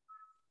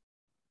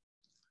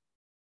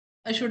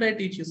 Should I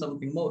teach you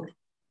something more?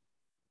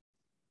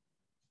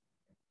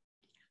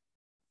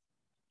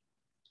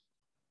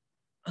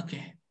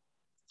 Okay.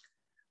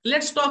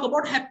 Let's talk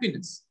about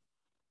happiness.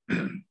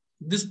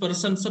 This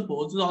person,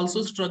 suppose, is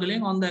also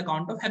struggling on the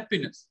account of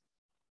happiness.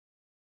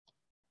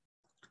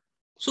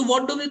 So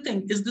what do we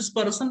think? Is this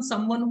person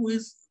someone who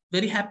is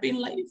very happy in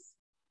life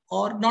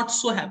or not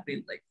so happy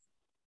in life?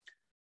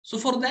 So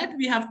for that,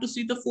 we have to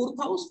see the fourth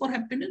house for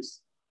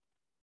happiness.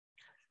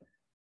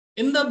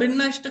 In the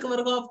Bhinna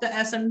Ashtakavarga of the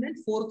ascendant,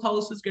 fourth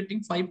house is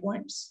getting 5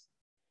 points.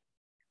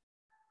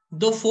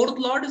 The fourth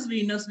lord is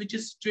Venus, which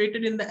is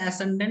situated in the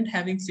ascendant,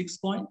 having 6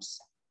 points.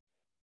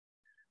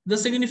 The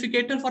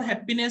significator for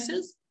happiness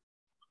is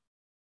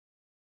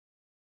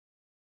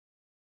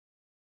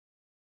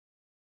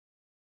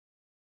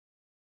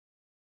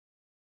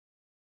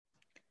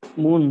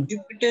Moon.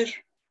 Jupiter.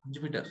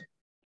 Jupiter.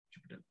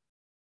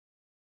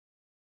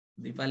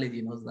 Deepali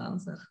ji knows the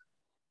answer.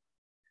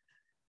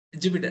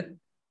 Jupiter.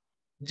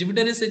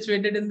 Jupiter is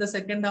situated in the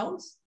second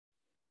house.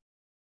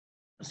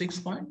 6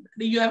 point.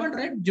 You haven't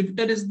read?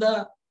 Jupiter is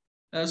the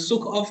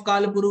Sukh of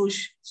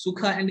Kalpurush,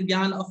 Sukha and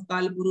Gyan of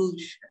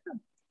Kalpurush.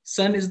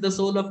 Sun is the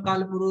soul of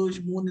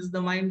Kalpurush. Moon is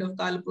the mind of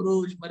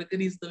Kalpurush.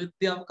 Mercury is the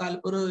Vidya of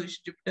Kalpurush.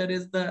 Jupiter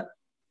is the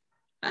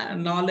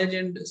knowledge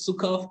and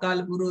Sukha of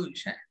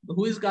Kalpurush.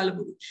 Who is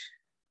Kalpurush?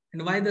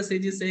 And why the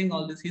sage is saying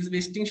all this? He's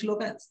wasting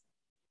shlokas.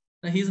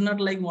 He's not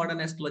like modern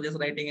astrologers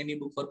writing any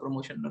book for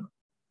promotion. No.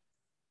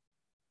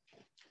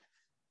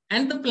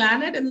 And the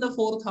planet in the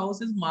fourth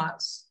house is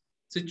Mars,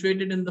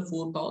 situated in the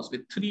fourth house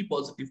with 3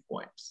 positive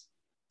points.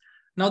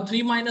 Now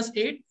 3 minus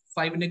 8,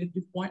 5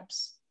 negative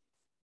points.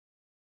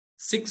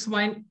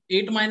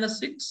 8 minus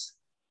 6,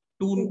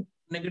 2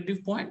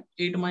 negative point.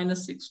 8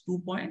 minus 6, 2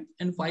 points.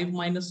 And 5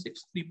 minus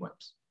 6, 3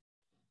 points.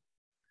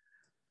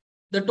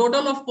 The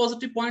total of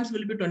positive points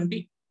will be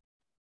 20.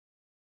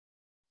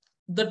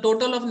 The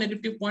total of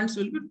negative points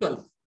will be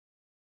 12.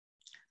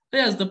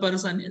 Yes, the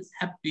person is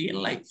happy in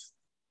life.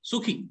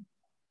 Sukhi.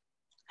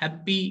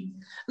 Happy.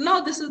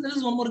 Now there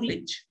is one more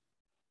glitch.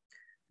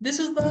 This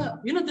is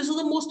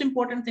the most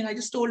important thing I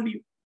just told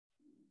you.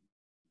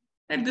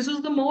 And this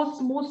is the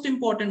most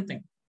important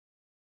thing.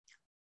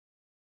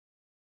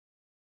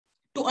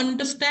 To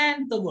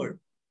understand the word.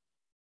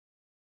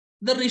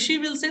 The Rishi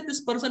will say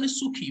this person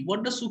is Sukhi.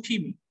 What does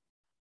Sukhi mean?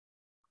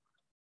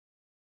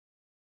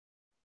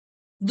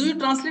 Do you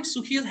translate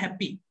Sukhi as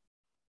happy?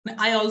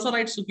 I also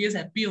write Sukhi as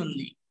happy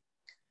only.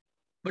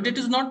 But it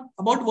is not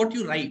about what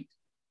you write.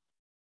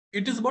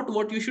 It is about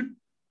what you should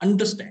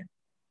understand.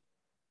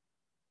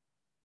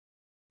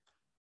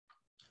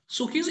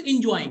 Sukhi is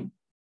enjoying.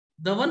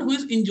 The one who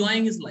is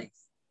enjoying his life.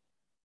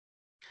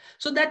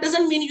 So that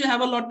doesn't mean you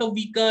have a lot of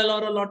vehicle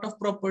or a lot of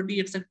property,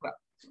 etc.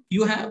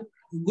 You have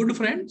good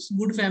friends,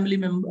 good family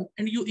member,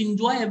 and you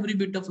enjoy every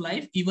bit of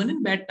life, even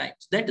in bad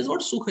times. That is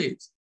what Sukha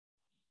is.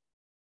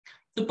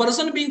 The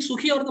person being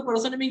Sukhi or the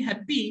person being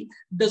happy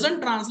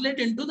doesn't translate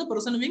into the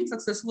person being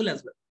successful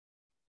as well.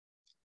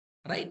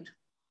 Right?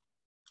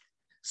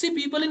 See,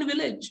 people in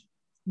village,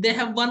 they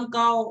have one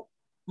cow,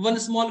 one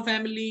small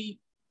family,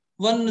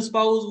 one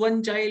spouse,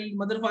 one child,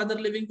 mother, father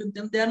living with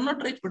them. They are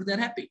not rich, but they are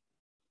happy.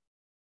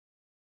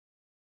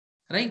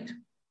 Right?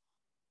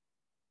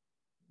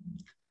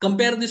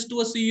 Compare this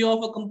to a CEO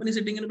of a company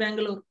sitting in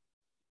Bangalore.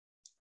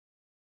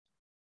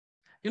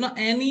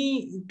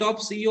 Any top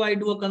CEO I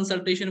do a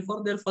consultation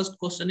for, their first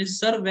question is,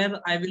 sir,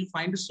 where I will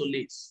find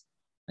solace?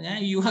 Yeah,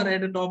 you are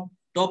at a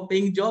top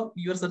paying job,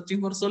 you are searching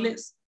for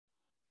solace.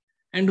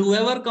 And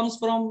whoever comes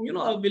from,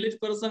 a village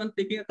person and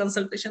taking a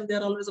consultation, they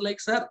are always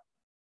like, sir,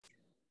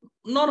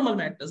 normal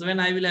matters. When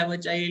I will have a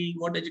child,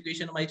 what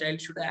education my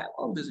child should have,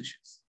 all these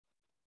issues.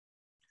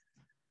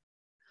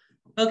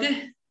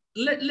 Okay,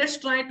 let's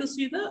try to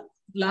see the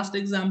last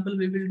example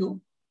we will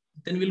do.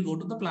 Then we'll go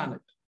to the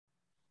planet.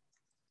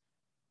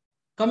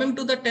 Coming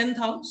to the 10th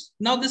house.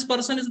 Now this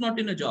person is not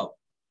in a job.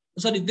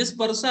 sorry, this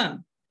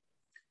person,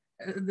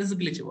 there's a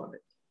glitch about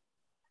it.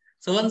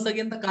 So once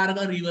again, the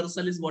karaka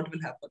reversal is what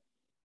will happen.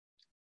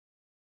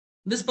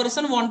 This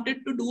person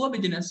wanted to do a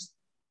business.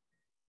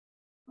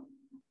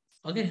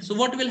 Okay, so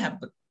what will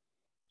happen?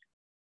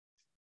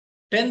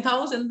 10th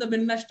house in the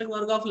Binna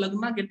Ashtakavarga of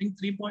Lagna getting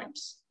 3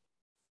 points.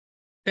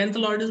 10th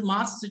Lord is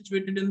Mars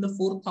situated in the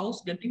 4th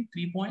house getting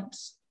 3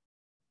 points.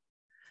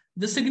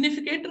 The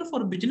significator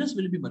for business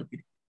will be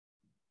Mercury.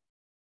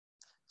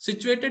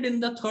 Situated in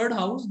the 3rd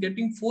house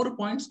getting 4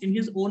 points in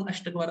his own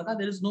Ashtakavarga.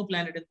 There is no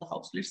planet in the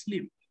house. Let's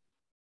leave.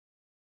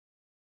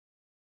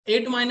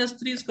 8 minus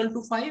 3 is equal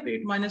to 5.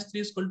 8 minus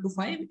 3 is equal to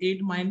 5.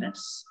 8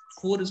 minus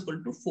 4 is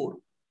equal to 4.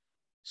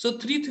 So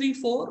 3, 3,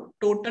 4,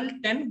 total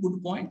 10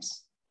 good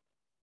points.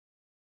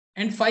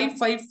 And 5,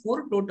 5,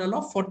 4, total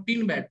of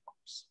 14 bad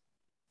points.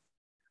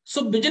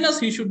 So business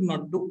he should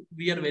not do.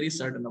 We are very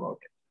certain about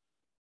it.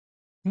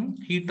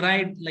 He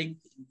tried, like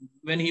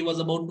when he was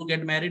about to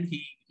get married,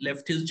 he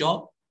left his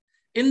job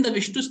in the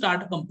wish to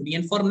start a company.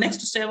 And for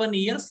next 7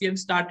 years, he have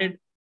started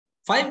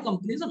 5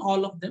 companies and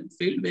all of them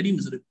failed very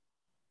miserably.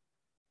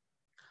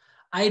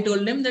 I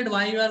told him that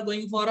why you are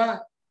going for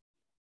a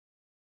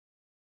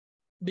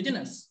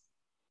business?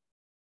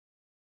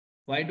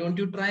 Why don't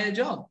you try a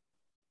job?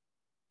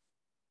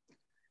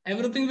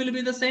 Everything will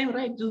be the same,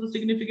 right? Just the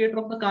significator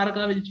of the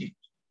karaka will change.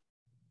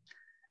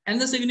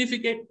 And the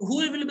significate, who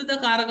will be the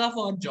karaka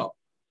for job?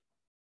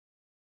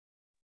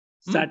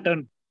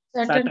 Saturn.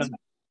 Saturn.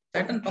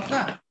 Saturn,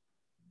 pakka.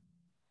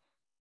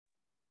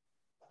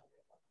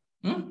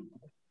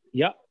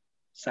 Yeah,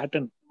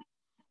 Saturn.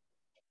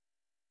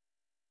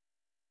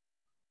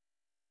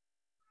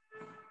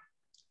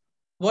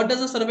 What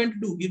does a servant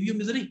do? Give you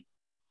misery.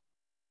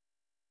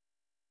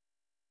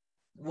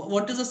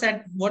 What is a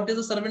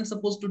servant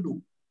supposed to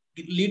do?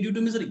 Lead you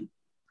to misery.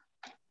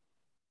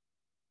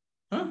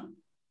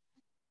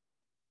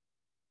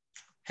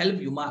 Help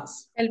you,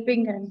 Mars.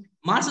 Helping hand.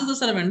 Mars is the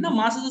servant. No?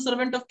 Mars is the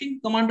servant of King,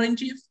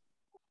 Commander-in-Chief.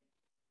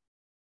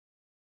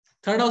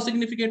 3rd house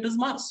significator is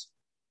Mars.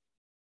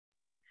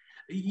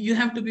 You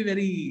have to be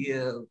very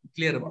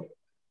clear about it.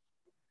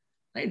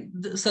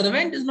 Right? The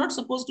servant is not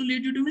supposed to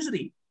lead you to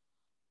misery.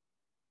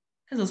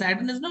 So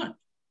Saturn is not.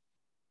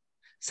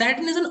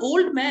 Saturn is an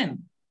old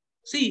man.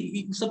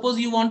 See, suppose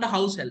you want a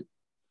house help.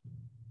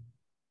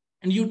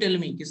 And you tell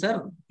me,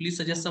 sir, please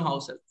suggest some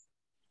house help.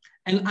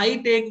 And I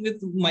take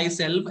with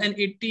myself an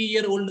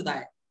 80-year-old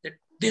guy that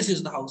this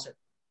is the house help.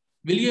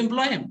 Will you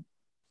employ him?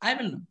 I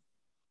will not.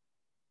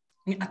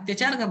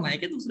 अत्याचार करना है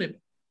क्या दूसरे पे?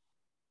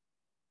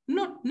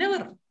 No,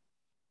 never.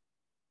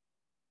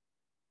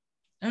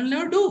 I will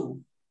never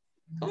do.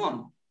 Come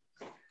on.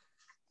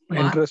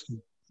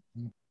 Interesting.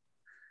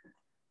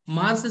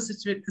 Mars is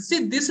situated.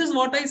 See, this is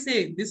what I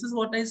say. This is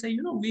what I say.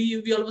 You know,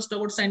 we always talk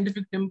about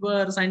scientific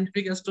temper,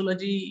 scientific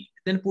astrology,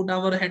 then put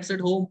our heads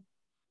at home.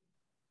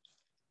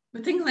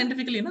 We think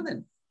scientifically, you know,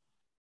 then.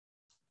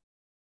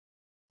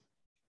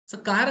 So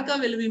Karaka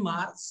will be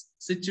Mars,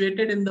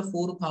 situated in the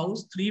 4th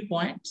house, 3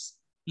 points,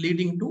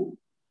 leading to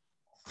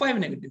 5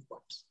 negative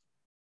points.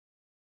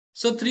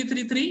 So 3,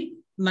 3, 3,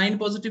 9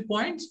 positive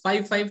points,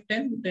 5, 5,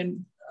 10,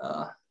 10,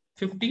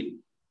 15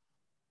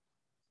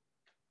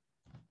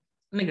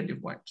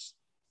 negative points.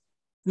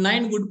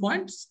 9 good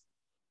points,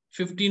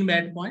 15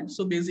 bad points.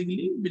 So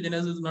basically,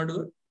 business is not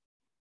good.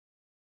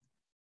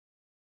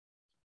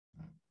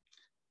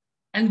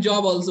 And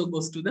job also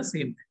goes to the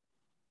same thing.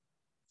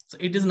 So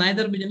it is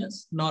neither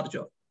business nor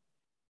job.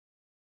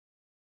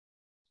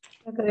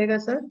 क्या करेगा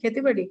sir?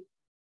 खेती बाड़ी.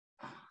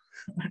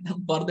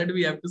 For that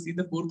we have to see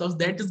the 4th house.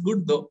 That is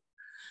good though,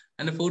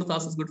 and the 4th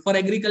house is good for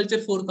agriculture.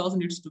 4th house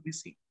needs to be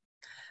seen.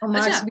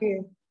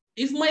 Achha,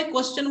 if my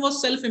question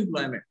was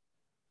self-employment,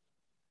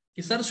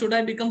 sir, should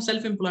I become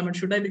self-employment?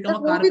 Should I become a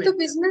carpenter? वो भी तो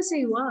business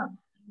ही हुआ.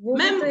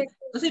 Ma'am,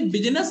 see,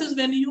 business is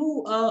when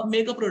you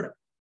make a product.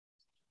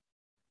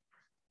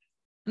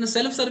 And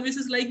self-service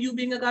is like you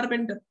being a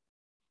carpenter.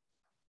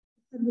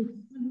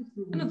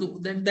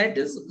 That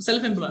is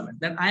self-employment.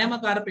 That I am a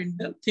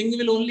carpenter. Thing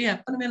will only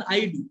happen when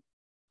I do.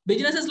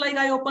 Business is like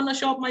I open a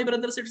shop, my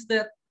brother sits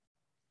there.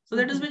 So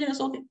that is business,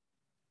 okay.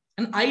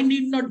 And I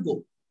need not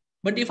go.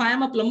 But if I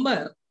am a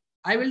plumber,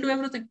 I will do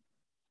everything.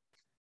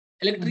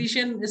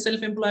 Electrician is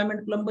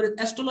self-employment. Plumber is,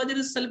 astrologer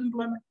is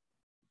self-employment.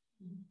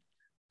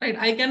 Right?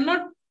 I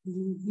cannot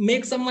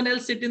make someone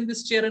else sit in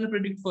this chair and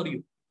predict for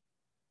you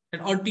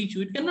or teach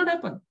you. It cannot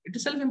happen. It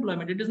is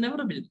self-employment. It is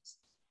never a business.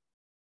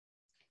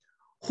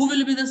 Who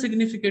will be the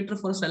significator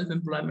for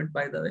self-employment,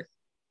 by the way?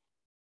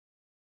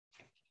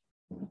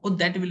 Oh,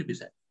 that will be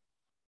Saturn.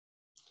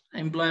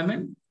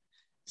 Employment,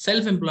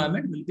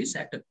 self-employment will be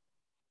Saturn.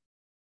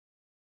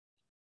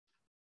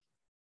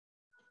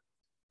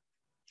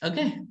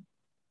 Okay.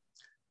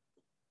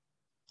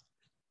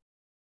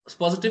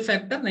 Positive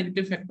factor,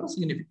 negative factor,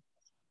 significant.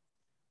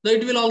 So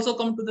it will also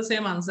come to the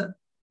same answer.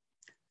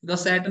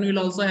 Because Saturn will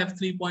also have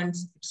 3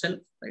 points itself,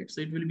 right?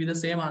 So it will be the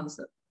same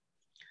answer.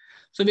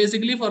 So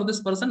basically for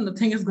this person,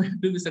 nothing is going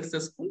to be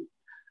successful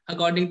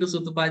According to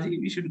Sutpaji,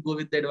 we should go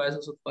with the advice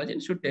of Sutpaji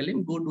and should tell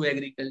him, go to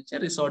agriculture,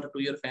 resort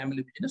to your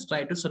family business,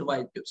 try to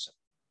survive yourself.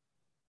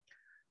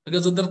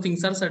 Because other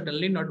things are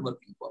certainly not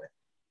working for him.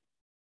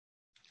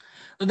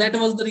 So that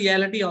was the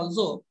reality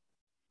also.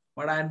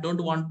 But I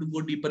don't want to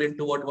go deeper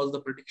into what was the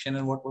prediction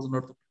and what was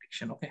not the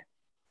prediction. Okay.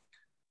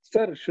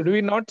 Sir, should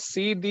we not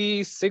see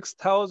the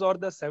 6th house or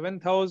the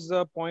 7th house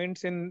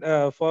points in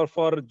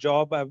for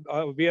job?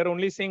 We are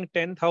only seeing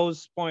 10th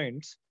house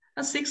points.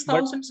 A 6th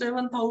house and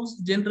 7th house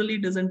generally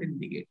doesn't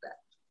indicate that.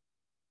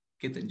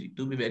 Ketanji,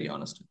 to be very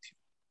honest with you.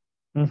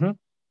 Mm-hmm.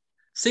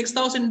 6th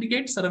house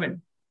indicates servant,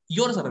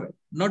 your servant,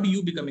 not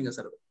you becoming a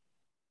servant.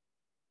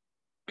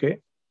 Okay.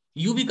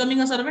 You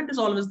becoming a servant is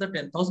always the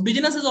 10th house.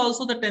 Business is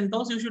also the 10th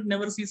house. You should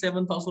never see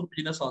 7th house for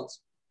business also.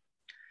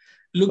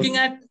 Looking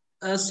at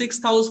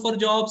 6th house for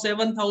job,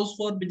 7th house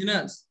for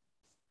business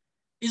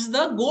is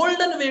the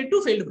golden way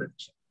to failed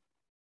prediction.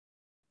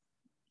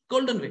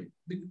 Golden way.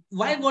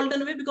 Why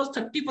golden way? Because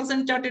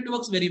 30% chart it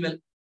works very well.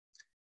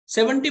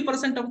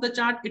 70% of the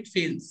chart it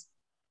fails.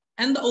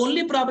 And the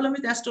only problem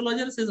with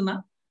astrologers is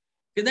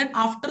that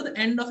after the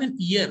end of an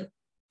year,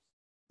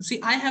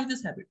 see, I have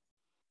this habit.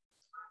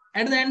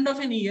 At the end of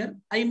an year,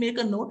 I make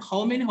a note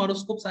how many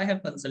horoscopes I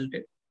have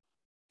consulted.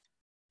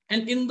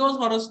 And in those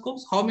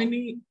horoscopes, how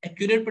many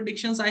accurate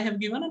predictions I have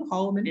given and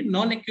how many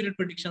non-accurate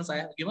predictions I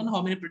have given,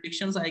 how many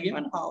predictions I gave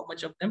and how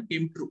much of them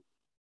came true.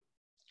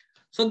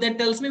 So that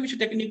tells me which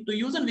technique to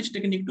use and which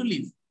technique to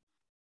leave.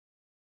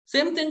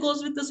 Same thing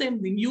goes with the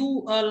same thing.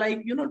 You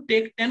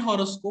take 10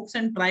 horoscopes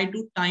and try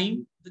to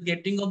time the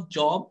getting of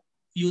job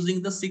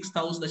using the 6th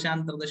house, the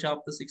Dasha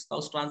of the 6th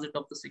house, transit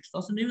of the 6th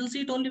house, and you will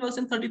see it only works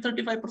in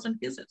 30-35%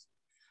 cases.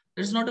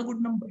 That's not a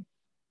good number.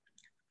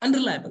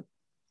 Unreliable.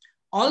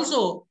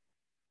 Also,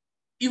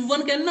 if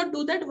one cannot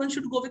do that, one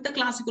should go with the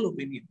classical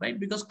opinion, right?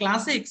 Because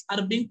classics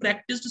are being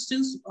practiced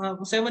since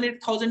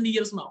 7,000-8,000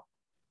 years now.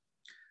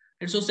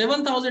 And so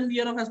 7,000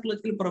 years of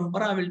astrological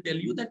parampara, I will tell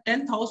you that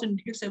 10th house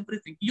indicates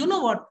everything. You know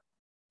what?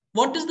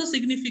 What is the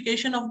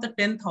signification of the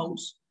 10th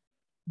house?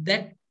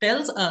 That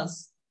tells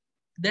us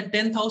that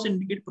 10th house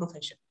indicates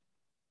profession.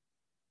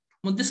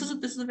 Well, this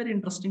is a very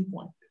interesting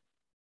point.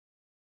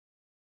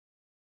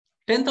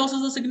 10th house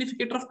is the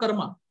significator of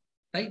karma,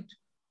 right?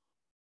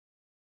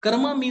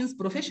 Karma means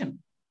profession.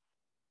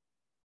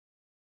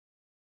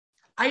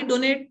 I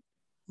donate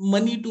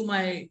money to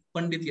my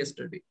Pandit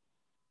yesterday.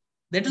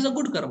 That is a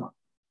good karma.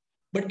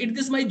 But it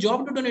is my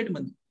job to donate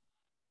money.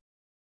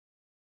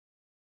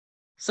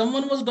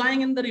 Someone was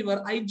dying in the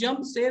river. I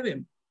jump, save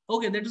him.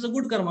 Okay, that is a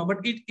good karma.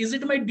 But is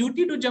it my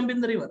duty to jump in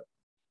the river?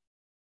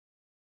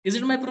 Is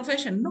it my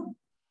profession? No.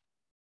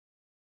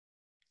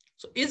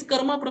 So is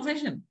karma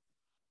profession?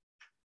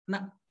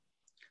 Now,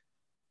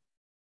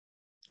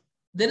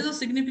 there is a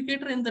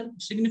signification in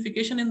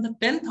the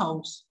 10th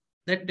house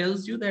that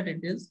tells you that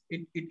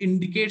it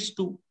indicates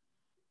to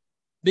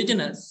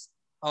business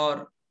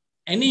or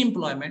any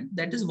employment,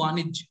 that is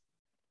Vanij.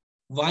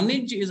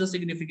 Vanij is a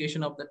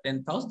signification of the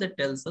 10th house that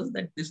tells us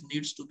that this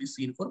needs to be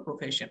seen for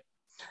profession.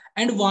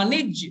 And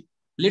Vanij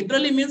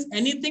literally means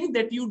anything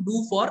that you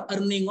do for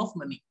earning of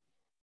money.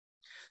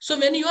 So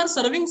when you are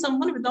serving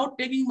someone without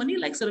taking money,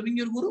 like serving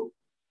your guru,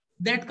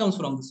 that comes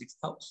from the 6th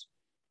house.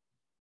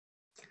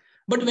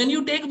 But when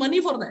you take money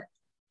for that,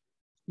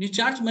 you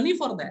charge money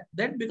for that,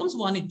 that becomes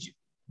Vanij,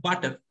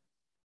 barter.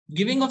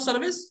 Giving of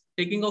service,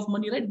 taking of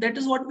money, right? That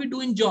is what we do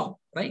in job,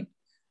 right?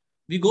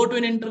 We go to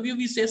an interview,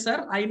 we say,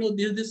 sir, I know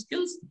these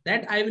skills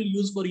that I will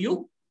use for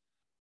you.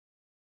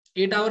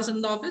 8 hours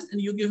in the office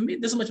and you give me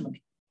this much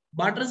money.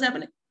 Barter is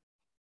happening.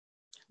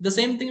 The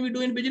same thing we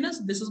do in business.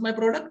 This is my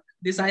product.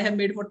 This I have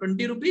made for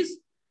 20 rupees.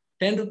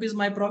 10 rupees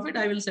my profit.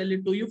 I will sell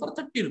it to you for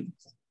 30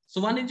 rupees. So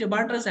one is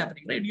barter is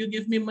happening, right? You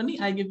give me money,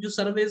 I give you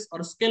service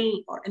or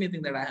skill or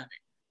anything that I have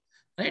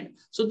made, right?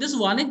 So this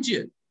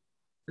vanijya,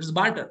 this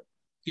barter,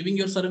 giving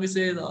your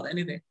services or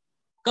anything,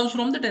 comes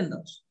from the 10th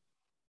house.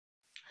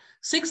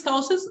 6th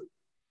house is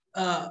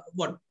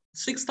what?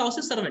 6th house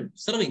is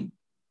serving,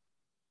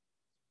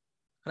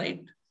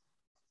 right?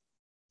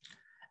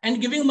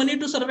 And giving money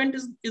to servant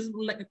is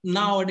like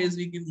nowadays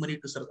we give money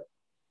to servant.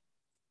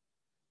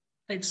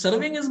 Right?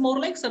 Serving is more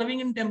like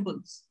serving in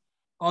temples.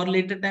 Or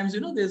later times,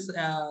 there's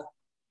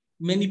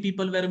many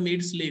people were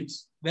made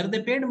slaves where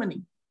they paid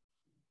money.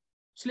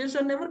 Slaves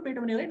are never paid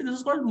money, right? This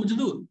is called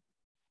mujdoor.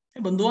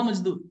 Bandhuwa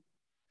majdoor.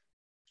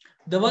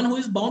 The one who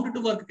is bound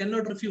to work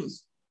cannot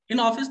refuse. In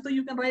office, so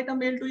you can write a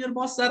mail to your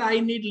boss, sir, I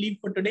need leave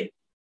for today.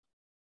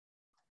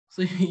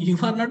 So you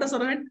are not a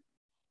servant.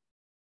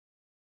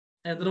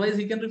 Otherwise,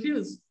 he can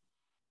refuse.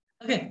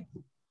 Okay,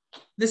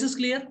 this is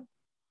clear.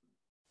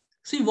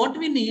 See, what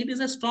we need is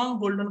a strong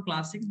hold on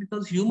classics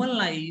because human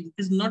life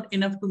is not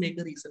enough to make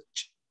a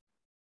research.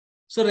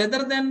 So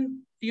rather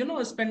than,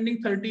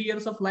 spending 30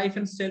 years of life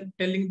and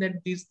telling that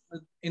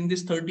in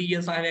this 30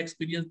 years I have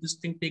experienced this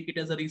thing, take it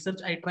as a research,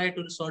 I try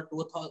to resort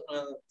to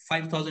a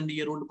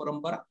 5,000-year-old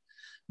parampara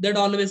that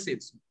always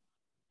saves me.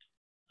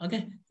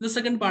 Okay, the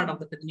second part of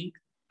the technique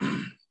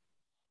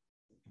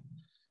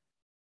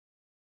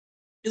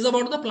is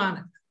about the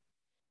planet.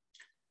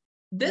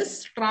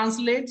 This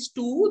translates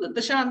to the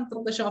Dasha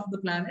Antardasha of the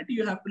planet.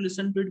 You have to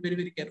listen to it very,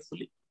 very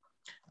carefully.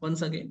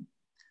 Once again,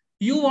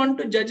 you want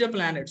to judge a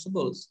planet,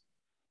 suppose,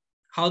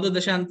 how the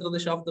Dasha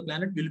Antardasha of the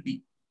planet will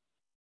be.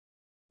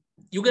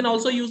 You can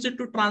also use it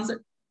to transit.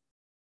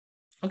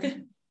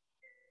 Okay.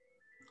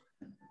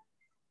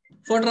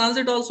 For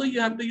transit also, you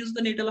have to use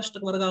the natal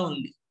Ashtakavarga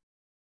only.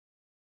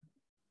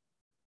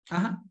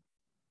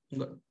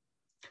 Good.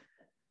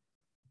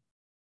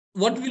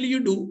 What will you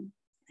do?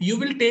 You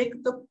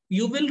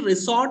will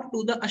resort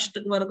to the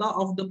Ashtakavarga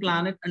of the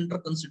planet under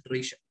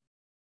consideration.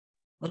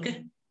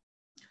 Okay.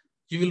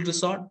 You will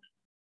resort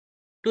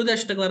to the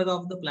Ashtakavarga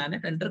of the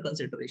planet under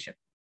consideration.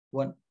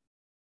 1.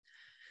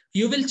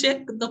 You will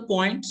check the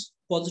points,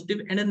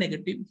 positive and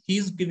negative, he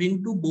is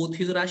giving to both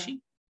his Rashi.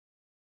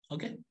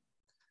 Okay.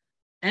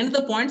 And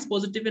the points,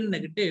 positive and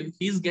negative,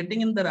 he is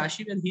getting in the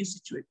Rashi where he is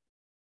situated.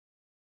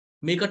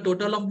 Make a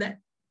total of that.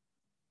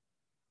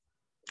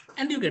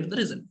 And you get the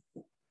result.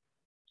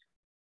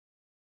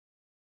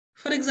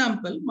 For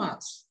example,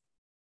 Mars.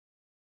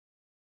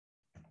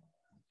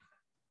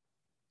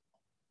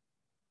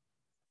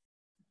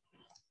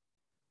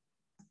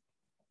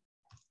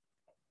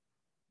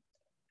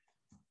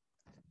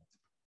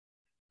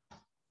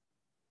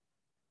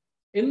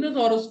 In this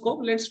horoscope,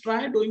 let's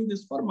try doing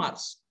this for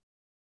Mars.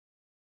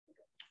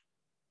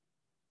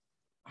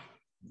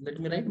 Let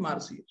me write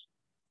Mars here.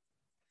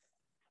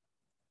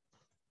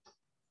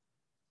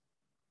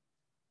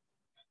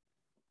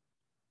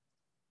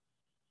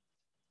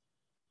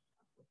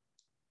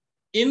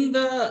 In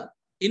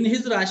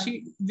his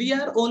Rashi, we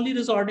are only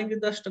resorting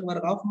with the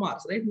Ashtakavarga of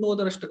Mars, right? No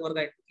other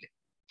Ashtakavarga at play.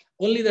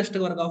 Only the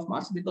Ashtakavarga of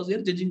Mars because we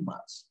are judging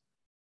Mars.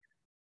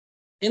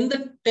 In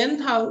the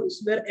 10th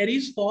house where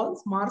Aries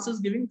falls, Mars is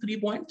giving 3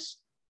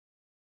 points.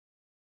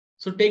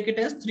 So take it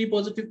as 3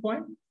 positive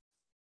points.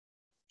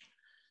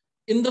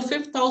 In the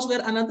 5th house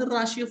where another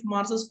Rashi of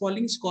Mars is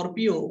falling,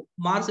 Scorpio,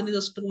 Mars in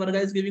his Ashtakavarga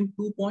is giving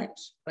 2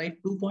 points,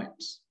 right? 2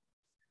 points.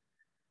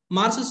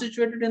 Mars is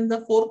situated in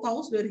the 4th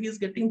house where he is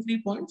getting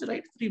 3 points,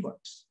 right? 3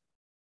 points.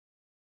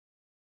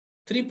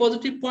 3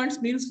 positive points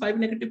means 5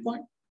 negative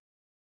points.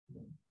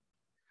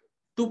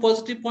 2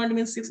 positive points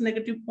means 6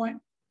 negative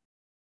points.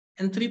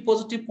 And 3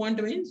 positive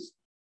points means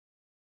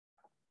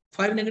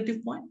 5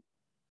 negative points.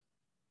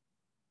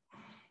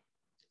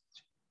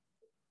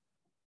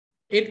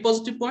 8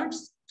 positive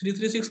points, 3,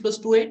 3, 6 plus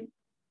 2, 8.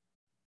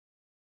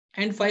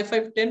 And 5,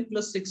 5, 10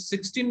 plus 6,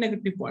 16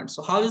 negative points.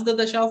 So how is the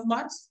Dasha of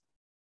Mars?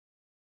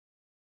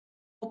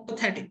 Oh,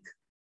 pathetic.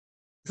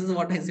 This is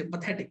what I say,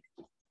 pathetic.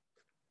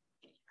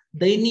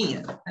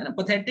 Dayaniya. And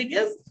pathetic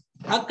is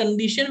a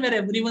condition where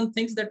everyone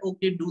thinks that,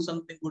 okay, do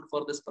something good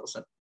for this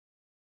person.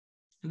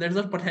 That's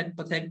what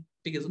pathetic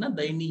is, na?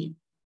 Dayaniya.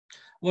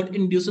 What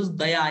induces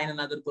daya in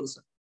another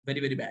person?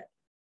 Very, very bad.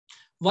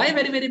 Why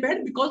very, very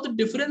bad? Because the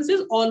difference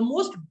is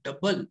almost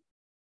double.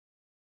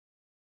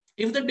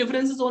 If the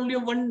difference is only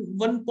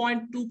 1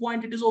 point, 2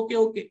 point, it is okay,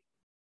 okay.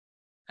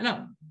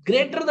 And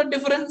greater the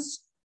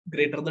difference,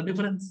 greater the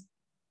difference.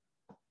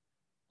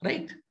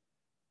 Right?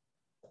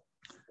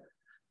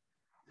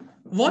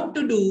 What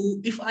to do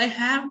if I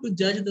have to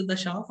judge the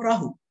Dasha of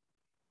Rahu?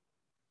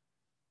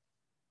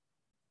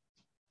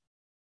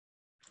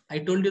 I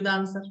told you the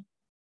answer.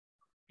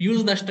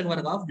 Use the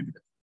Ashtakavarga of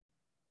Jupiter.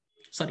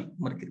 Sorry,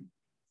 Mercury.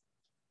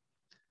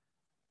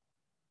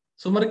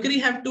 So Mercury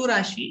have 2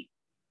 Rashi.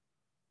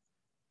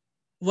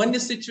 One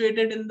is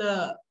situated in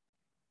the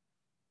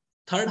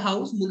 3rd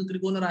house, Mula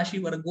Trikona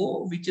Rashi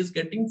Virgo, which is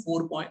getting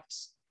 4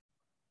 points.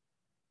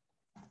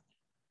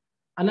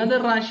 Another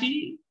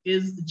Rashi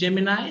is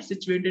Gemini,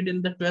 situated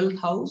in the 12th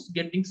house,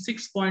 getting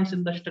 6 points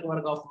in the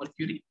Ashtakavarga of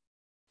Mercury.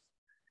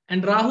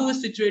 And Rahu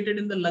is situated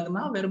in the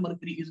Lagna, where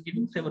Mercury is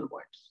giving 7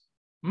 points.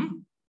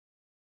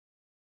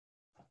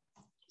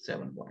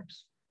 7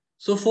 points.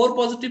 So 4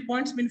 positive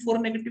points mean 4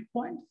 negative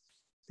points.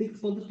 6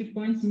 positive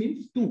points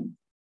means 2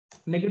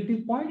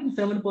 negative points, and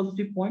 7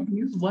 positive points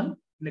means 1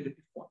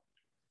 negative point.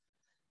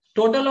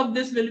 Total of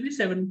this will be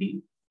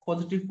 17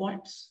 positive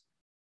points.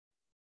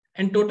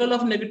 And total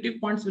of negative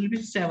points will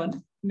be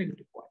 7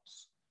 negative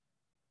points.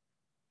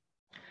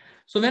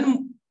 So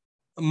when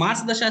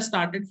Mars Dasha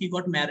started, he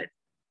got married.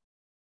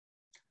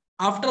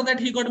 After that,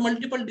 he got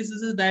multiple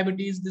diseases,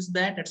 diabetes, this,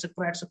 that,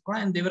 etc., etc.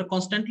 And they were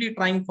constantly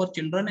trying for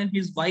children. And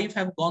his wife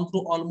have gone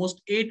through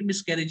almost 8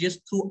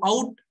 miscarriages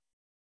throughout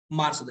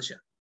Mars Dasha.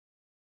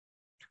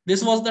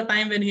 This was the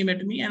time when he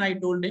met me, and I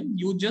told him,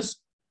 you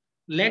just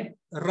let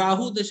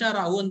Rahu Dasha,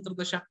 Rahu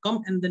Antardasha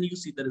come, and then you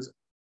see the result.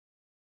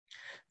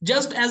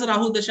 Just as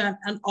Rahu Dasha,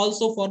 and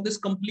also for this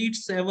complete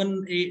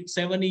 7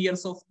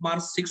 years of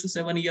Mars, 6 to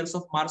 7 years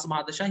of Mars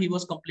Mahadasha, he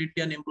was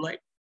completely unemployed,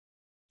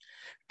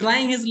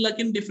 trying his luck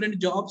in different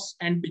jobs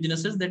and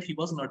businesses that he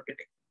was not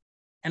getting.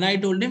 And I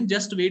told him,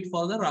 just wait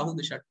for the Rahu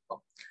Dasha to come.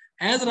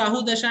 As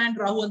Rahu Dasha and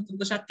Rahu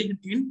Antardasha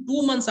kicked in,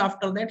 2 months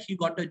after that, he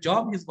got a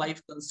job. His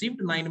wife conceived.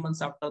 9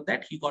 months after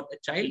that, he got a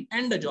child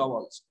and a job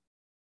also.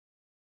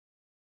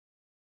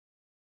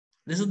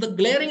 This is the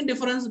glaring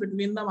difference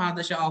between the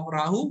Mahadasha of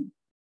Rahu,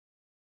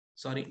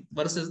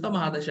 versus the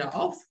Mahadasha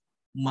of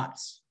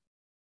Mars.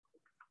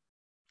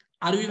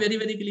 Are we very,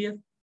 very clear?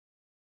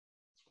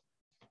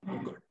 Oh,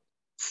 good.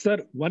 Sir,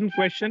 one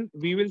question.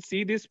 We will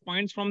see these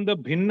points from the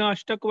Bhinna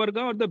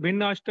Ashtakavarga or the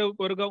Bhinna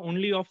Ashtakavarga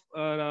only of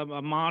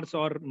Mars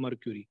or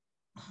Mercury?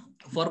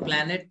 For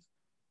planet,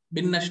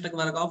 Bhinna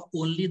Ashtakavarga of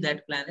only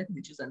that planet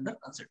which is under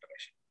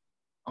consideration.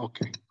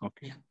 Okay.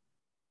 Okay. Yeah.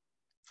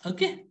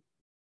 Okay.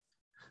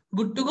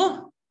 Good to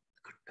go?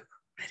 Good to go.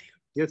 Very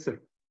good. Yes, sir.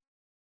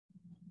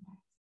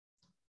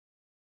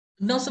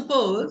 Now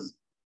suppose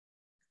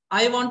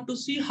I want to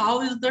see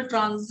how is the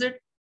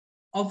transit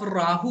of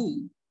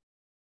Rahu.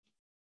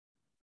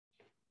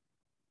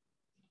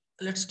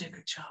 Let's take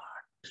a chart.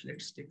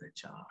 Let's take a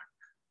chart.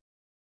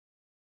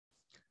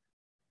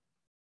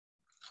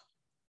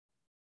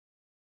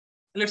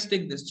 Let's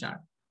take this chart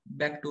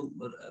back to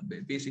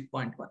basic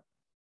point 1.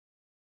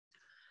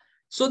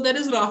 So there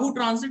is Rahu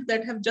transit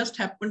that have just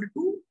happened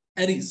to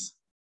Aries,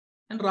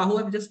 and Rahu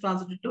have just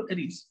transited to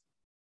Aries.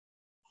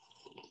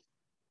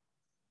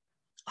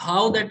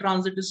 How that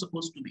transit is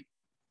supposed to be.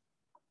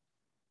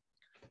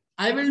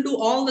 I will do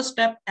all the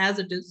step as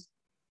it is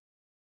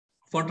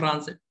for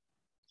transit.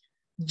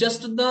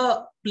 Just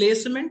the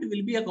placement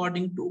will be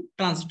according to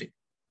transit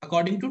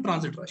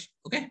Rashi.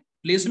 Okay,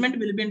 placement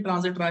will be in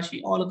transit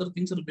Rashi. All other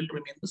things will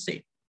remain the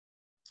same.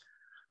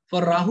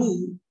 For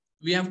Rahu,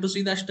 we have to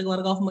see the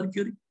Ashtakavarga of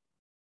Mercury.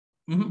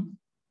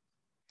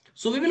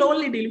 So we will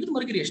only deal with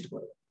Mercury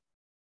Ashtakavarga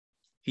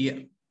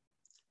here.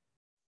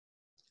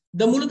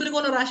 The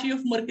Mulatrikona Rashi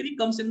of Mercury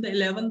comes in the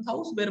 11th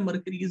house, where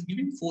Mercury is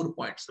giving 4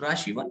 points.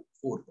 Rashi 1,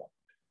 4 points.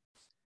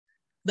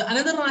 The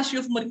another Rashi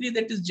of Mercury,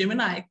 that is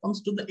Gemini,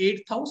 comes to the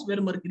 8th house, where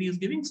Mercury is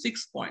giving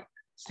 6 points.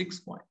 6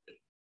 points.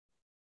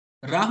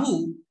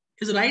 Rahu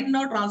is right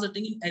now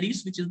transiting in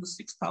Aries, which is the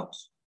 6th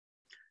house,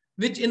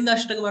 which in the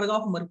Ashtakavarga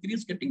of Mercury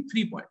is getting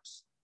 3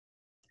 points.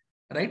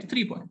 Right?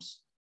 3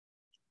 points.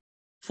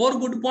 4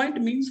 good point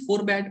means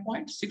 4 bad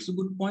points. 6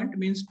 good point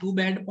means 2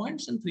 bad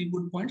points, and 3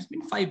 good points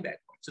mean 5 bad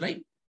points.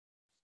 Right?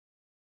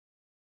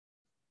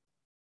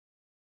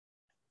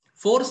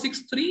 4,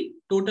 6, 3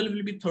 total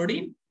will be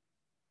 13,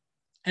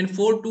 and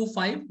 4, 2,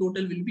 5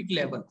 total will be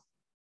 11.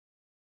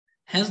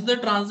 Hence the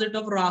transit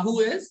of Rahu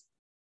is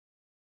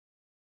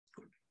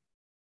good.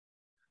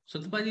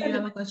 Satpaji, you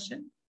have a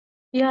question?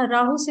 Yeah,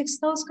 Rahu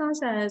 6th house कहाँ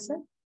से आया sir?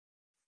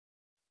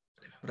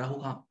 Rahu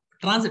कहाँ?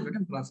 Transit,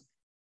 transit.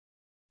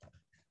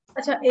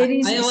 अच्छा,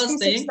 Aries. I was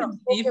saying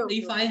okay.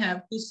 if I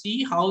have to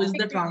see how is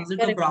the transit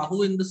of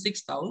Rahu in the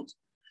 6th house,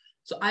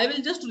 so I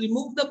will just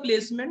remove the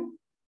placement,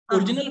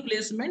 original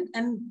placement,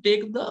 and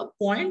take the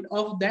point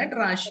of that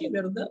Rashi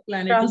where the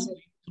planet is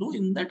through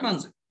in the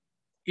transit.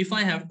 If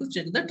I have to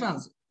check the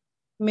transit.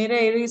 मेरा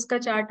Aries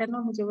का chart है ना,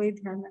 मुझे वही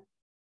ध्यान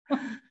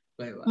है.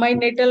 My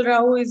natal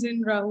Rahu is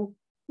in Rahu.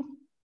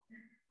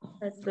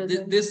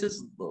 This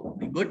is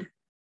good.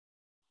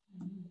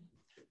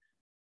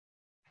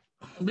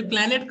 The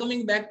planet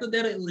coming back to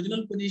their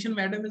original position,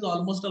 madam, is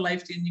almost a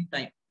life-changing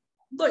time.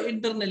 Though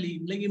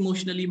internally, like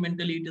emotionally,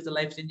 mentally, it is a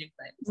life-changing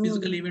time.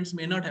 Physical events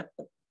may not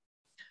happen,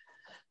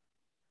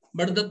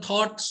 but the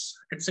thoughts,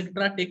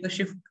 etc., take a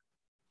shift.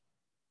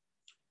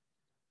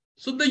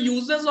 So the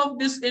uses of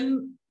this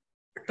in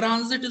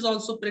transit is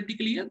also pretty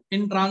clear.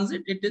 In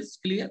transit, it is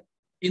clear.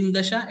 In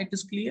Dasha, it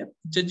is clear.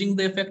 Judging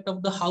the effect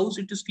of the house,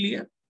 it is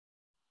clear.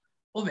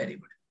 Oh, very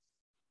good.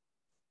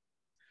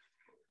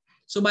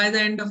 So by the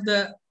end of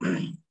the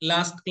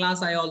last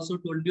class, I also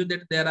told you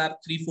that there are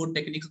 3-4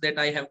 techniques that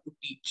I have to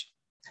teach.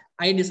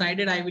 I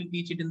decided I will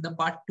teach it in the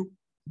part 2,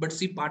 but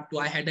see, part 2,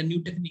 I had a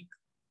new technique.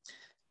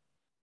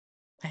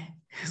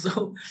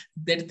 So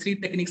that 3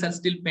 techniques are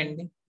still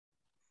pending.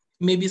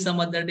 Maybe some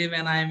other day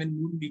when I am in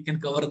mood, we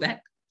can cover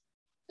that.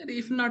 And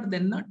if not,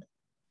 then not.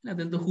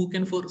 Then the who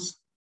can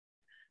force.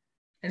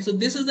 And so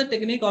this is the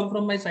technique all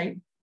from my side.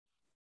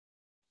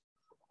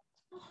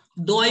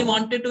 Though I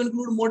wanted to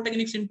include more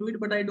techniques into it,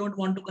 but I don't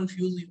want to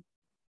confuse you.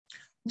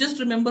 Just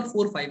remember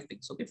 4 or 5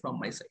 things, okay, from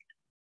my side.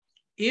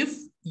 If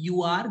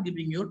you are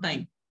giving your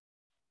time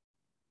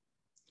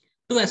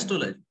to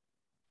astrology,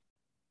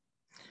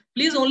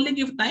 please only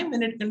give time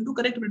when it can do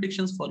correct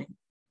predictions for you.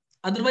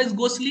 Otherwise,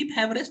 go sleep,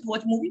 have rest,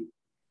 watch movie.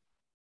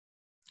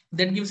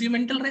 That gives you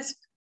mental rest,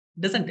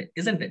 doesn't it?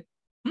 Isn't it?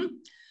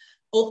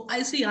 Oh,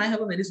 I see. I have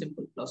a very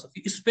simple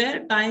philosophy.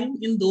 Spare time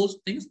in those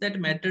things that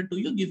matter to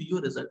you, give you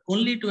a result.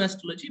 Only to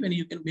astrology when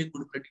you can make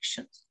good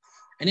predictions.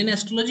 And in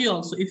astrology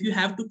also, if you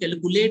have to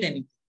calculate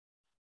anything,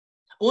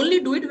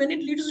 only do it when it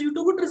leads you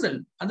to good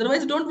result.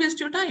 Otherwise, don't waste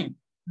your time.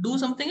 Do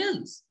something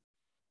else.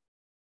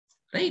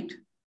 Right?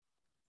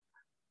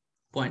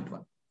 Point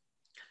 1.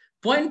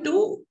 Point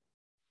 2,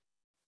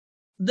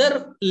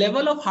 the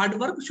level of hard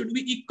work should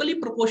be equally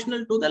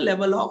proportional to the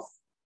level of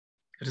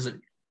result.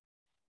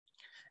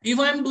 If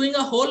I am doing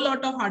a whole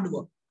lot of hard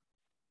work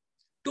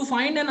to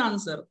find an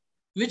answer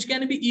which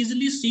can be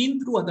easily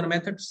seen through other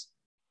methods,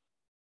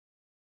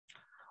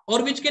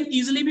 or which can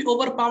easily be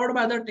overpowered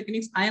by other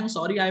techniques, I am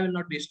sorry, I will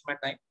not waste my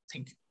time.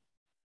 Thank you.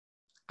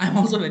 I am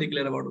also very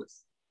clear about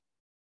this.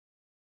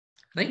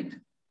 Right?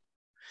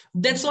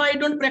 That's why I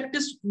don't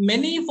practice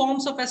many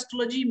forms of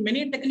astrology,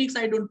 many techniques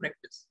I don't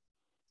practice.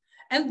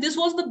 And this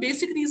was the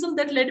basic reason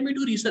that led me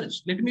to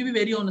research. Let me be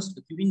very honest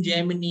with you. In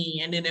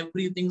Gemini and in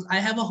everything, I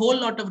have a whole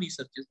lot of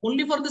researches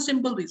only for the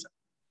simple reason.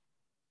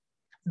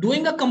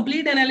 Doing a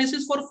complete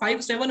analysis for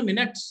 5-7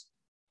 minutes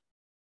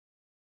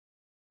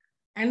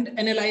and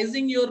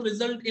analyzing your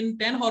result in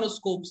 10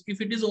 horoscopes, if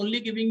it is only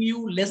giving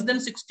you less than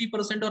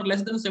 60% or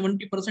less than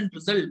 70%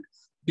 result,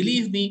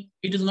 believe me,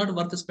 it is not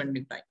worth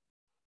spending time.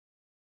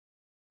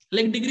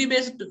 Like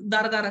degree-based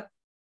Dargara.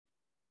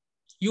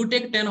 You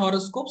take 10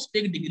 horoscopes,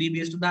 take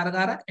degree-based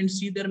Dargara and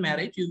see their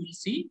marriage. You will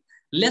see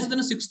less than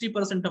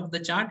 60% of the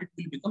chart, it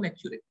will become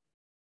accurate.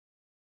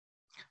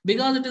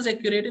 Because it is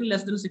accurate in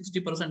less than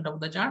 60% of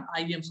the chart,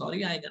 I am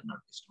sorry, I cannot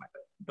waste my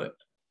time to it.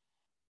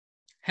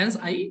 Hence,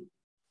 I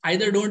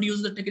either don't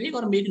use the technique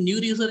or make new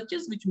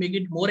researches which make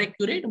it more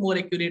accurate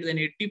than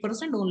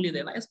 80%, only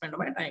then I spend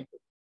my time.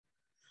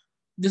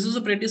 This is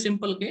a pretty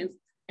simple case.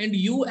 And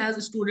you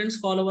as students,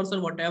 followers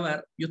or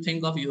whatever you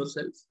think of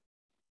yourself,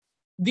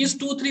 these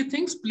 2-3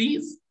 things,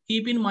 please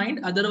keep in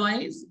mind.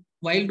 Otherwise,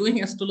 while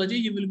doing astrology,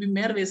 you will be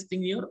mere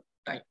wasting your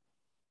time.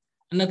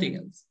 Nothing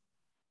else.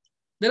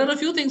 There are a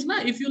few things.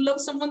 If you love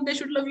someone, they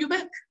should love you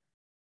back.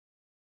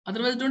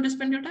 Otherwise, don't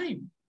spend your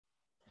time.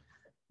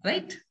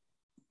 Right?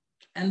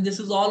 And this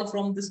is all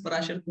from this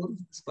Parashar course,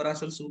 this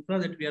Parashar Sutra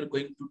that we are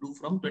going to do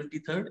from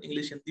 23rd,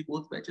 English and the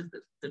both batches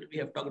that we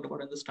have talked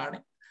about in the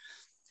starting.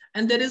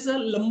 And there is a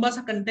lamba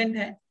sa content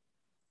hai.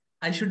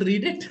 I should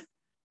read it.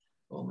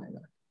 Oh my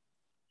God.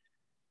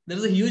 There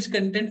is a huge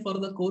content for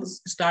the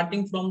course,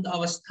 starting from the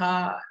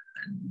Avastha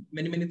and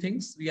many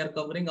things. We are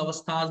covering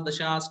Avasthas,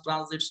 Dashas,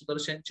 Transits,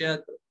 Sudarshan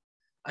Chakra,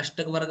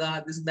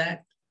 Ashtakavarga, this,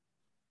 that.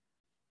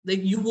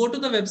 Like you go to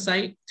the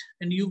website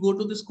and you go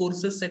to this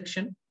courses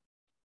section.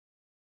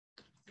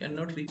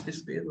 Cannot reach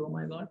this page. Oh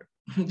my God.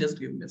 Just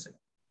give me a second.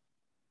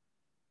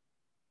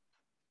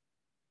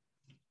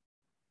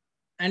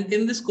 And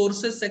in this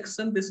courses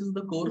section, this is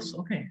the course.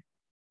 Okay.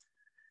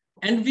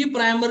 And we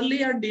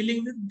primarily are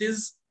dealing with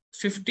these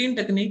 15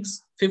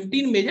 techniques,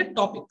 15 major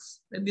topics.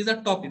 These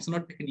are topics,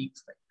 not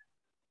techniques. Right?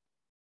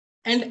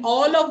 And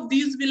all of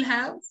these will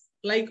have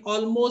like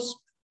almost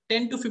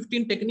 10 to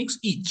 15 techniques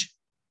each.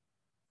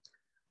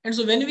 And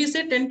so when we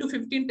say 10 to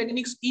 15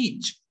 techniques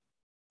each,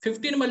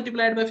 15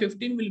 multiplied by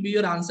 15 will be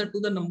your answer to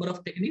the number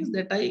of techniques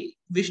that I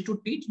wish to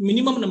teach,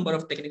 minimum number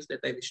of techniques that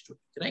I wish to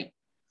teach, right?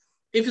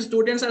 If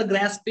students are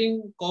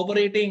grasping,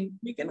 cooperating,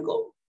 we can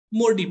go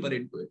more deeper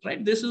into it,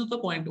 right? This is the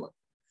point one.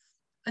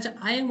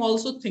 I am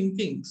also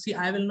thinking, see,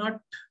 I will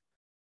not,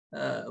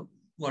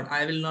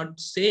 I will not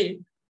say,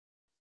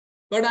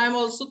 but I am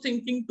also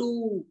thinking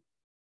to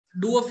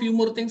do a few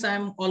more things. I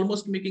am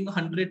almost making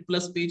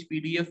 100+ page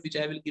PDF, which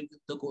I will give with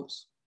the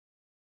course.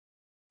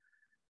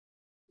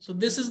 So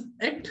this is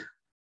it.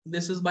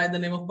 This is by the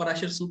name of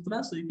Parashar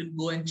Sutra. So you can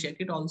go and check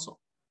it also.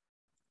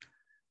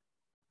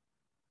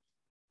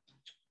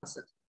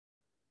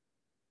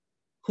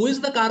 Who is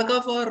the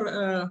Karka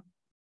for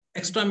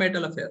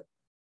extramarital affair?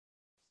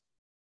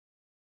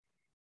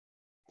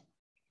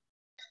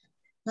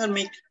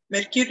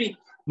 Mercury.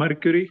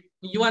 Mercury.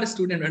 You are a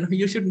student, and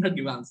you should not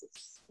give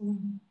answers.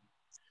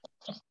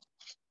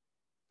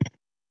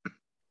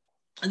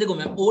 Dekho,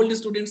 ma'am, old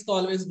students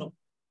always know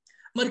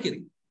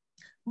Mercury.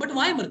 But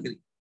why Mercury?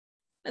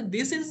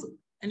 This is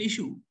an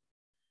issue.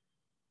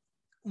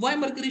 Why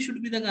Mercury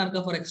should be the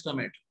Karka for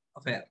extramarital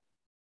affair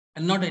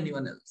and not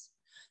anyone else?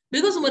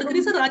 Because Mercury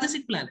is a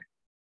Rajasic planet.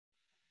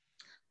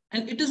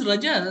 And it is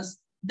Rajas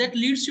that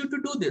leads you to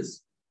do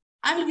this.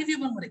 I will give you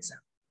one more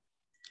example.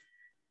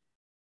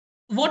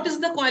 What is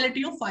the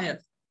quality of fire?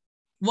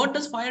 What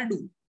does fire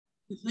do?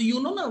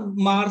 You know,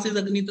 Mars is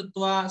Agni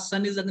Tattva,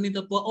 Sun is Agni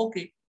Tattva.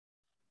 Okay.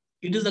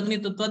 It is Agni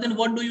Tattva. Then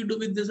what do you do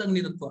with this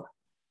Agni Tattva?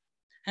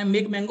 And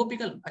make mango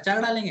pickle.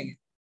 Achar dalenge.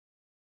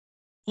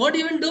 What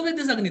you will do with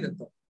this Agni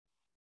Tattva?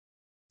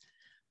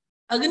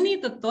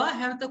 Agni Tattva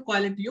have the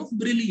quality of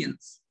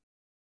brilliance.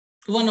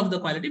 One of the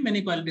quality,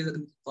 many qualities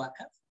Agni Tattva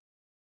have.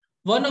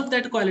 One of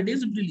that quality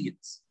is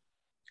brilliance.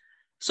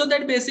 So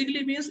that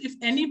basically means if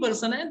any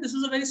person, and this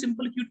is a very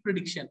simple, cute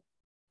prediction.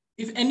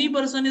 If any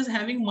person is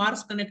having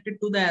Mars connected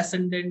to the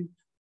ascendant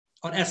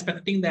or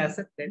aspecting the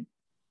ascendant,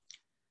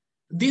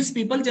 these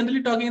people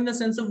generally talking in the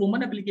sense of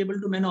woman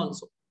applicable to men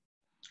also.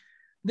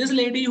 This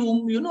lady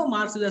whom, you know,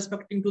 Mars is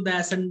aspecting to the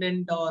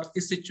ascendant or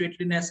is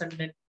situated in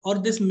ascendant, or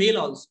this male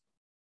also.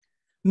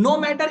 No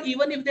matter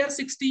even if they are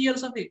 60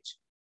 years of age,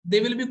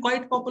 they will be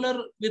quite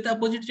popular with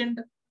opposite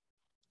gender.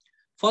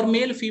 For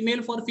male,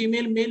 female, for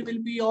female, male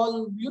will be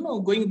all, you know,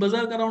 going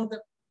berserk around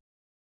them.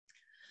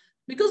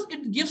 Because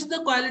it gives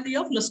the quality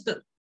of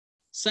luster,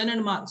 Sun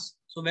and Mars.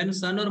 So when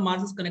Sun or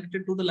Mars is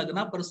connected to the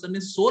Lagna, person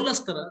is so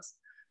lustrous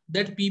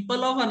that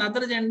people of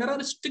another gender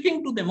are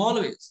sticking to them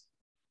always.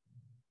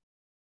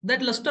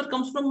 That luster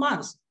comes from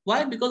Mars.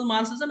 Why? Because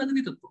Mars is an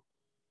Agni Tattva.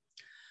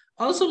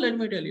 Also, let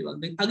me tell you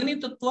one thing. Agni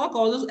Tattva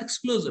causes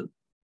explosion.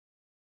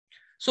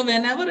 So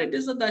whenever it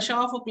is a Dasha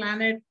of a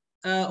planet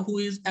who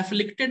is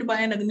afflicted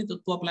by an Agni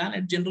Tattva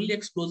planet, generally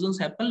explosions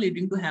happen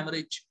leading to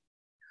hemorrhage,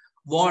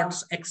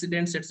 warts,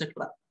 accidents,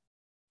 etc.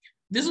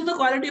 This is the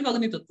quality of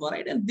Agni Tattva,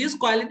 right? And these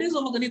qualities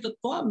of Agni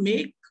Tattva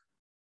make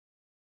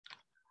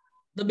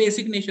the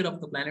basic nature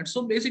of the planet.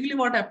 So basically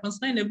what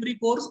happens now, in every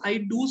course, I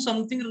do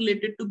something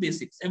related to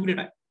basics every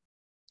time.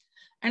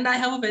 And I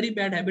have a very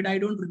bad habit. I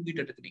don't repeat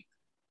a technique.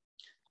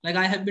 Like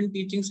I have been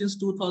teaching since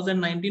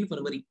 2019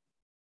 February.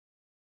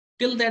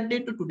 Till that day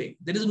to today,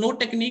 there is no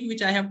technique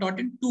which I have taught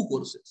in 2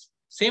 courses.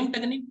 Same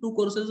technique, 2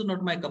 courses is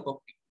not my cup of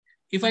tea.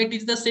 If I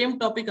teach the same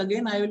topic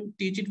again, I will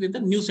teach it with a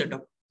new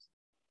setup.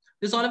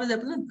 This always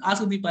happens.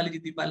 Ask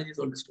Deepaliji. Deepaliji is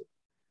old story.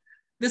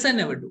 This I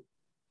never do.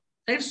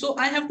 Right? So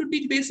I have to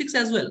teach basics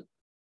as well.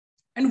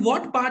 And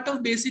what part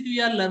of basic we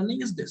are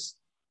learning is this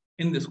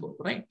in this course,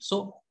 right?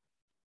 So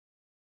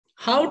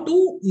how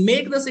to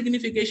make the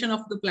signification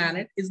of the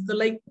planet is the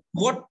like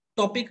what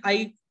topic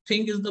I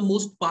think is the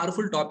most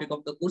powerful topic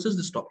of the course is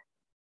this topic.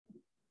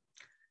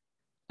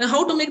 And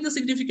how to make the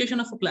signification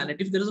of a planet.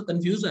 If there is a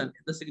confusion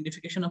in the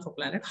signification of a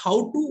planet,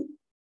 how to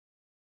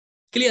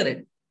clear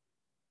it.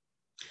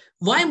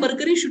 Why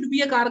Mercury should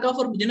be a karaka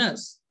for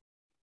business?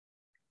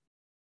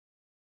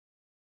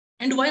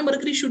 And why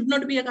Mercury should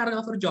not be a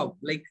karaka for job?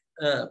 Like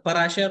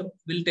Parashar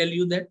will tell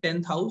you that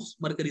 10th house,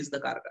 Mercury is the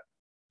karaka.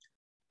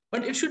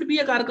 But it should be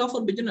a karaka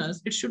for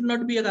business. It should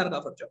not be a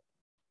karaka for job.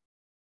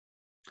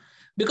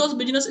 Because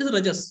business is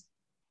Rajas.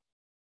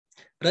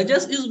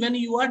 Rajas is when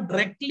you are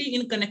directly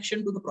in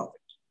connection to the profit.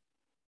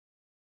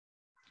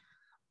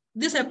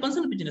 This happens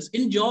in business.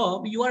 In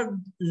job, you are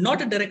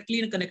not directly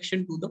in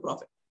connection to the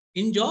profit.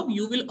 In job,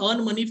 you will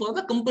earn money for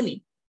the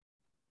company.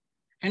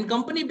 And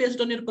company based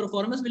on your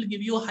performance will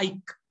give you a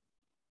hike.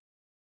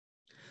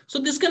 So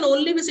this can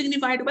only be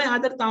signified by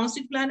either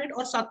Tamasic planet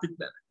or Sattvic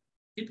planet.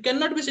 It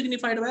cannot be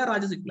signified by a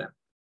Rajasic planet.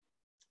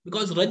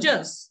 Because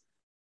Rajas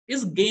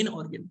is gain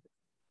oriented.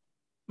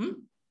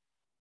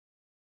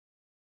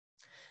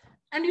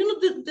 And you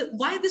know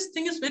why this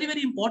thing is very,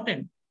 very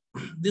important.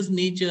 These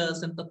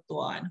natures and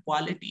tattva and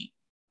quality.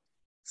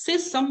 Say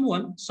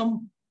someone,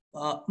 some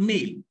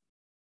male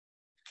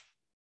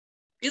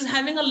is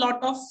having a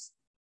lot of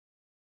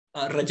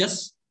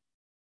Rajas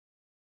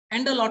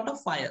and a lot of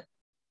fire.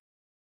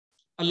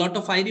 A lot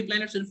of fiery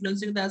planets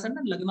influencing the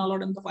ascendant. Lagna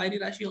Lord in the fiery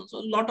Rashi also.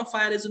 A lot of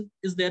fire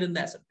is there in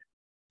the ascendant.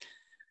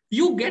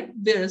 You get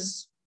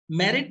this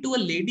married to a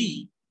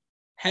lady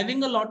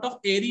having a lot of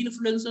airy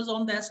influences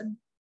on the ascendant.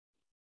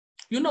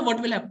 You know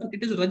what will happen?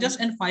 It is Rajas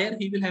and fire.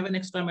 He will have an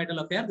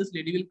extramarital affair. This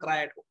lady will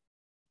cry at home.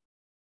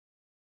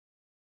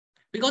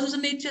 Because it's a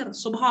nature,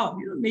 Subhav,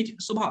 you know, nature,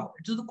 Subhav.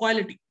 It is the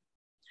quality.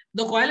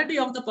 The quality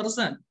of the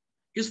person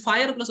is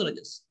fire plus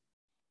Rajas.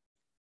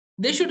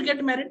 They should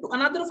get married to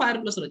another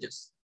fire plus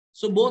Rajas.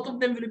 So both of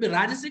them will be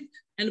Rajasic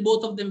and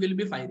both of them will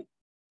be fiery.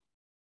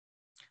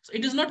 So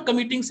it is not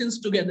committing sins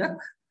together.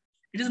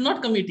 It is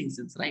not committing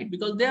sins, right?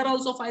 Because they are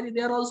also fiery.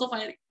 They are also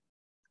fiery.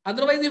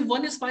 Otherwise, if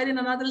one is fiery and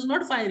another is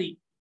not fiery,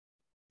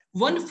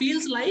 one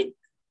feels like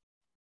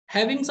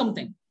having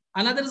something.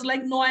 Another is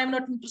like, no, I am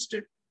not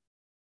interested.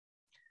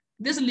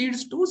 This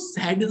leads to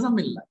sadism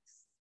in life.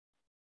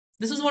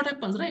 This is what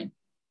happens, right?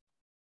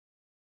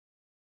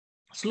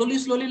 Slowly,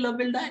 slowly, love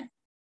will die.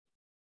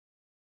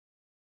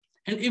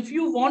 And if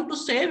you want to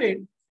save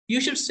it,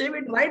 you should save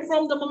it right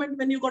from the moment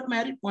when you got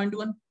married, point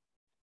 1.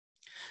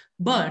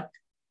 But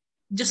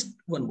just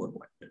one more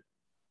point.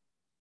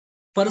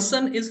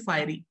 Person is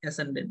fiery,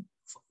 ascendant.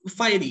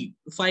 Fiery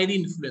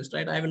influence,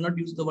 right? I will not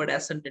use the word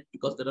ascendant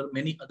because there are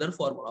many other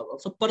formulas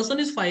also. Person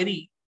is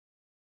fiery.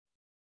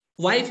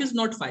 Wife is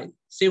not fiery.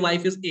 Say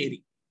wife is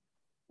airy.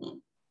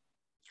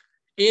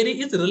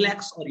 Airy is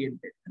relax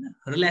oriented,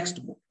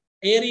 relaxed mode.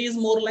 Airy is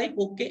more like,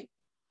 okay,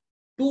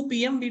 2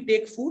 p.m. we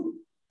take food.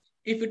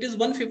 If it is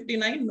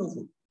 1:59, no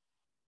food.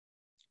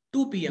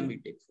 2 p.m. we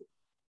take food.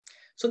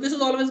 So this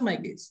is always my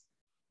case.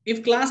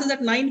 If class is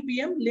at 9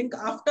 p.m., link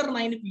after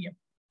 9 p.m.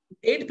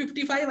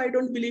 8:55, I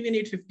don't believe in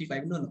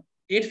 8:55. No.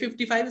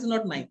 8:55 is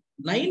not 9.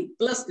 9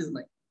 plus is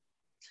 9.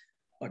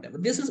 Whatever.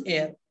 This is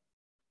air.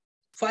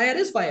 Fire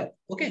is fire.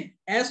 Okay.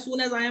 As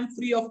soon as I am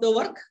free of the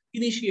work,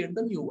 initiate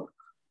the new work.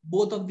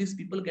 Both of these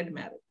people get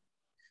married.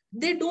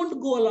 They don't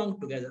go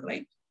along together,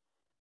 right?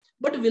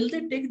 But will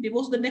they take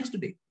divorce the next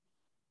day?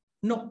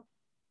 No.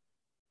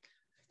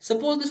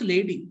 Suppose this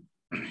lady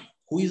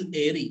who is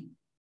airy,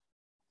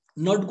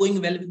 not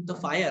going well with the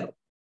fire,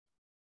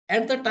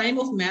 at the time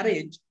of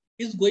marriage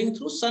is going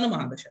through Sun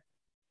Mahadasha.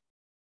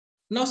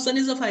 Now Sun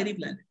is a fiery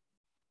planet.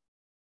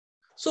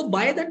 So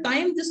by the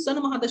time this Sun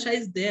Mahadasha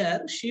is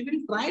there, she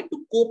will try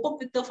to cope up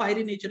with the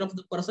fiery nature of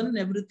the person and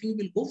everything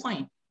will go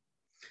fine.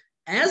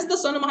 As the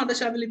Sun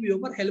Mahadasha will be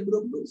over, hell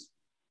broke loose.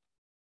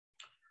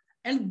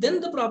 And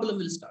then the problem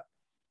will start.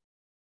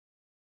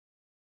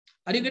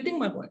 Are you getting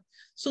my point?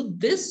 So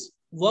this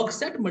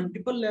works at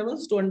multiple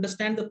levels to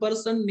understand the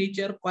person,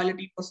 nature,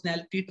 quality,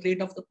 personality,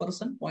 trait of the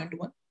person, point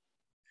 1.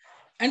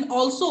 And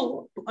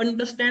also to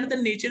understand the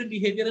nature,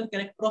 behavior, and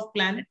character of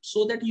planet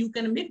so that you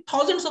can make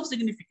thousands of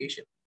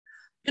signification.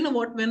 You know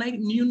what? When I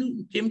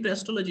came to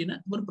astrology,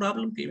 one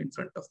problem came in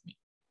front of me.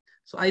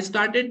 So I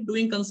started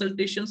doing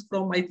consultations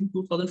from, I think,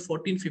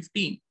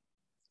 2014-15.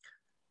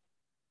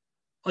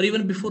 Or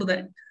even before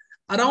that.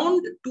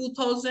 Around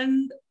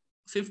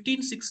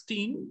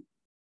 2015-16,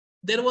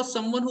 there was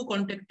someone who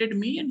contacted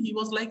me and he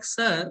was like,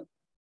 sir,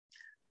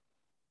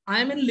 I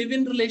am in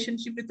live-in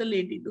relationship with a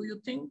lady. Do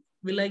you think,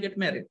 will I get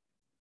married?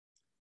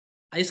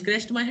 I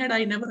scratched my head.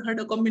 I never heard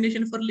a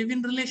combination for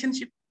live-in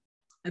relationship.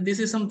 And this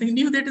is something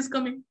new that is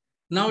coming.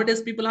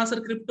 Nowadays, people answer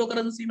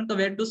cryptocurrency.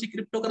 Where to see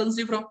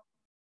cryptocurrency from?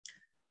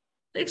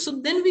 Right.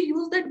 So then we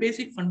use that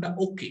basic funda.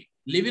 Okay,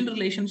 live-in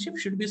relationship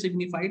should be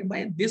signified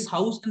by this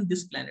house and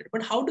this planet.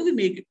 But how do we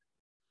make it?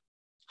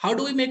 How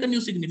do we make a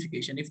new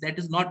signification if that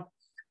is not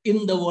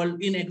in the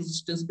world, in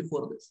existence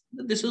before this?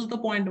 This is the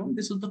point.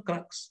 This is the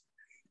crux.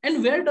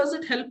 And where does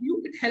it help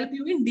you? It helps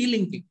you in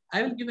delinking.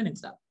 I will give an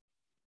example.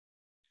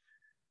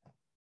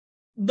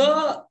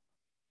 The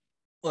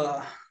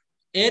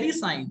airy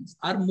signs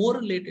are more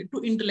related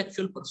to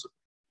intellectual pursuit,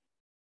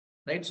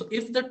 right? So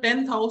if the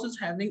 10th house is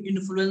having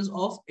influence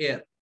of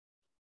air,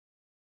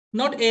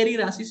 not airy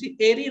Rashi. See,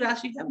 airy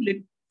Rashi have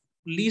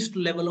least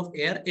level of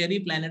air. Airy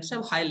planets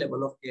have high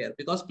level of air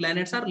because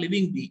planets are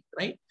living beings,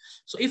 right?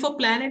 So if a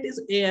planet is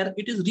air,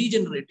 it is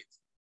regenerative.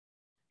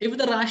 If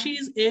the Rashi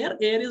is air,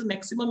 air is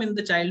maximum in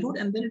the childhood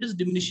and then it is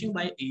diminishing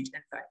by age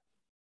and time.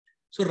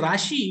 So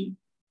Rashi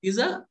is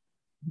a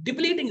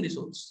depleting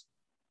resource.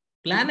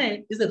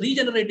 Planet is a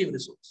regenerative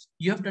resource.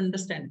 You have to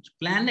understand it.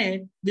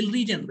 Planet will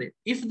regenerate.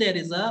 If there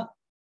is a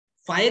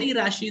fiery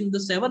Rashi in the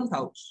 7th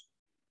house,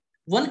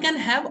 one can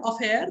have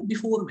affair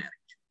before marriage.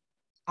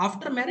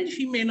 After marriage,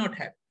 he may not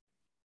have.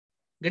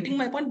 Getting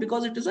my point?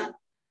 Because it is a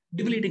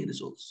depleting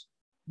resource.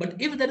 But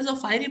if there is a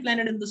fiery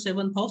planet in the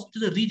 7th house, it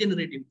is a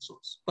regenerative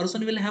resource.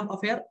 Person will have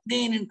affair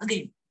again and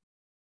again.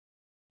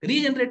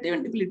 Regenerative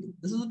and depleting.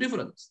 This is the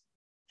difference.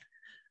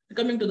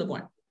 Coming to the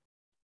point.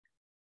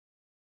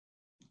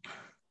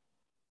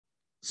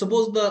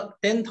 Suppose the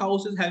 10th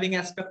house is having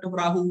aspect of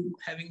Rahu,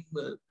 having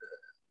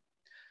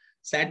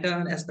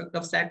Saturn, aspect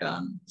of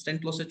Saturn,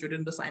 stand close situated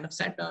in the sign of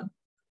Saturn.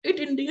 It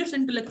indicates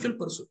intellectual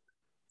pursuit.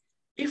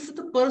 If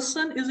the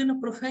person is in a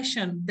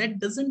profession that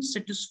doesn't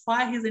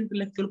satisfy his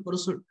intellectual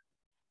pursuit,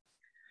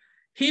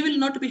 he will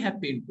not be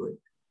happy into it,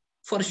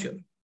 for sure.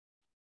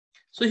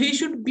 So he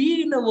should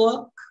be in a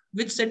work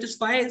which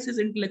satisfies his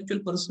intellectual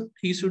pursuit.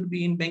 He should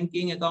be in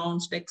banking,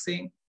 accounts,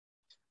 taxing.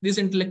 This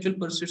intellectual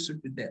pursuit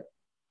should be there.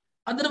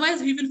 Otherwise,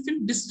 he will feel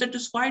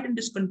dissatisfied and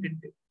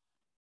discontented.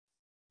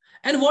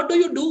 And what do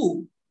you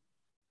do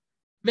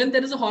when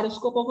there is a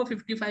horoscope of a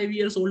 55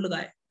 years old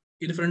guy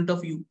in front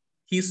of you?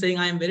 He's saying,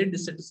 I am very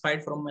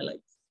dissatisfied from my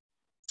life.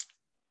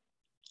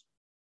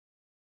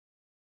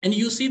 And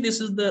you see,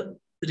 this is the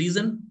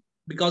reason,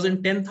 because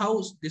in 10th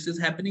house, this is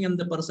happening and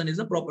the person is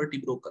a property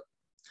broker.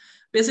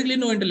 Basically,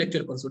 no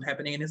intellectual pursuit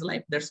happening in his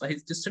life. That's why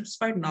he's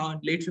dissatisfied now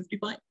at late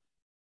 55.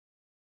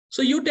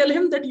 So you tell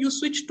him that you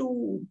switch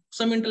to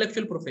some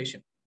intellectual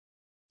profession.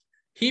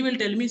 He will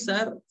tell me,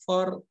 sir,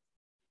 for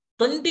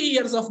 20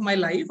 years of my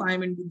life, I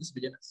am into this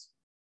business.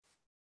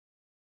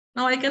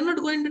 Now I cannot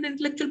go into an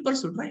intellectual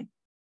pursuit, right?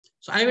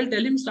 So I will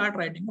tell him, start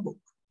writing a book.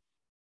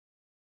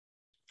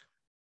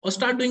 Or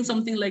start doing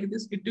something like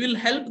this. It will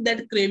help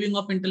that craving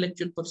of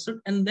intellectual pursuit.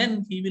 And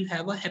then he will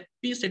have a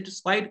happy,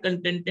 satisfied,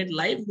 contented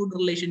life, good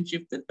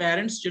relationship with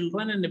parents,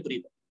 children, and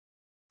everyone.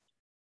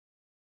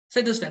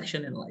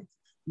 Satisfaction in life.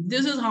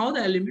 This is how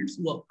the elements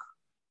work.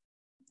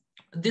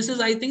 This is,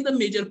 I think, the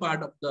major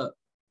part of the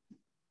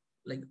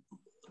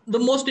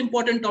most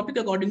important topic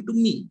according to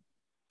me.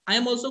 I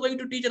am also going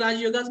to teach Raj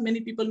Yogas.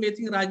 Many people may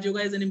think Raj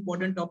Yoga is an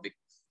important topic,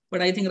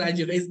 but I think Raj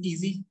Yoga is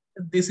easy.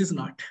 This is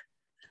not.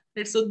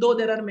 Right? So though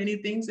there are many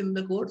things in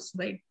the course,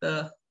 right?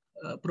 The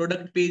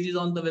product page is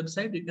on the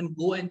website. You can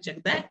go and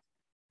check that.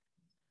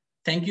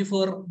 Thank you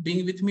for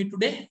being with me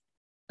today.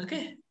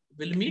 Okay,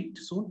 we'll meet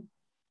soon.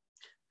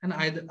 And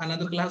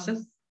another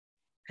classes.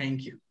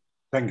 Thank you.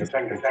 Thank you.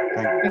 Thank you,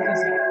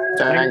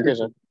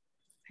 sir.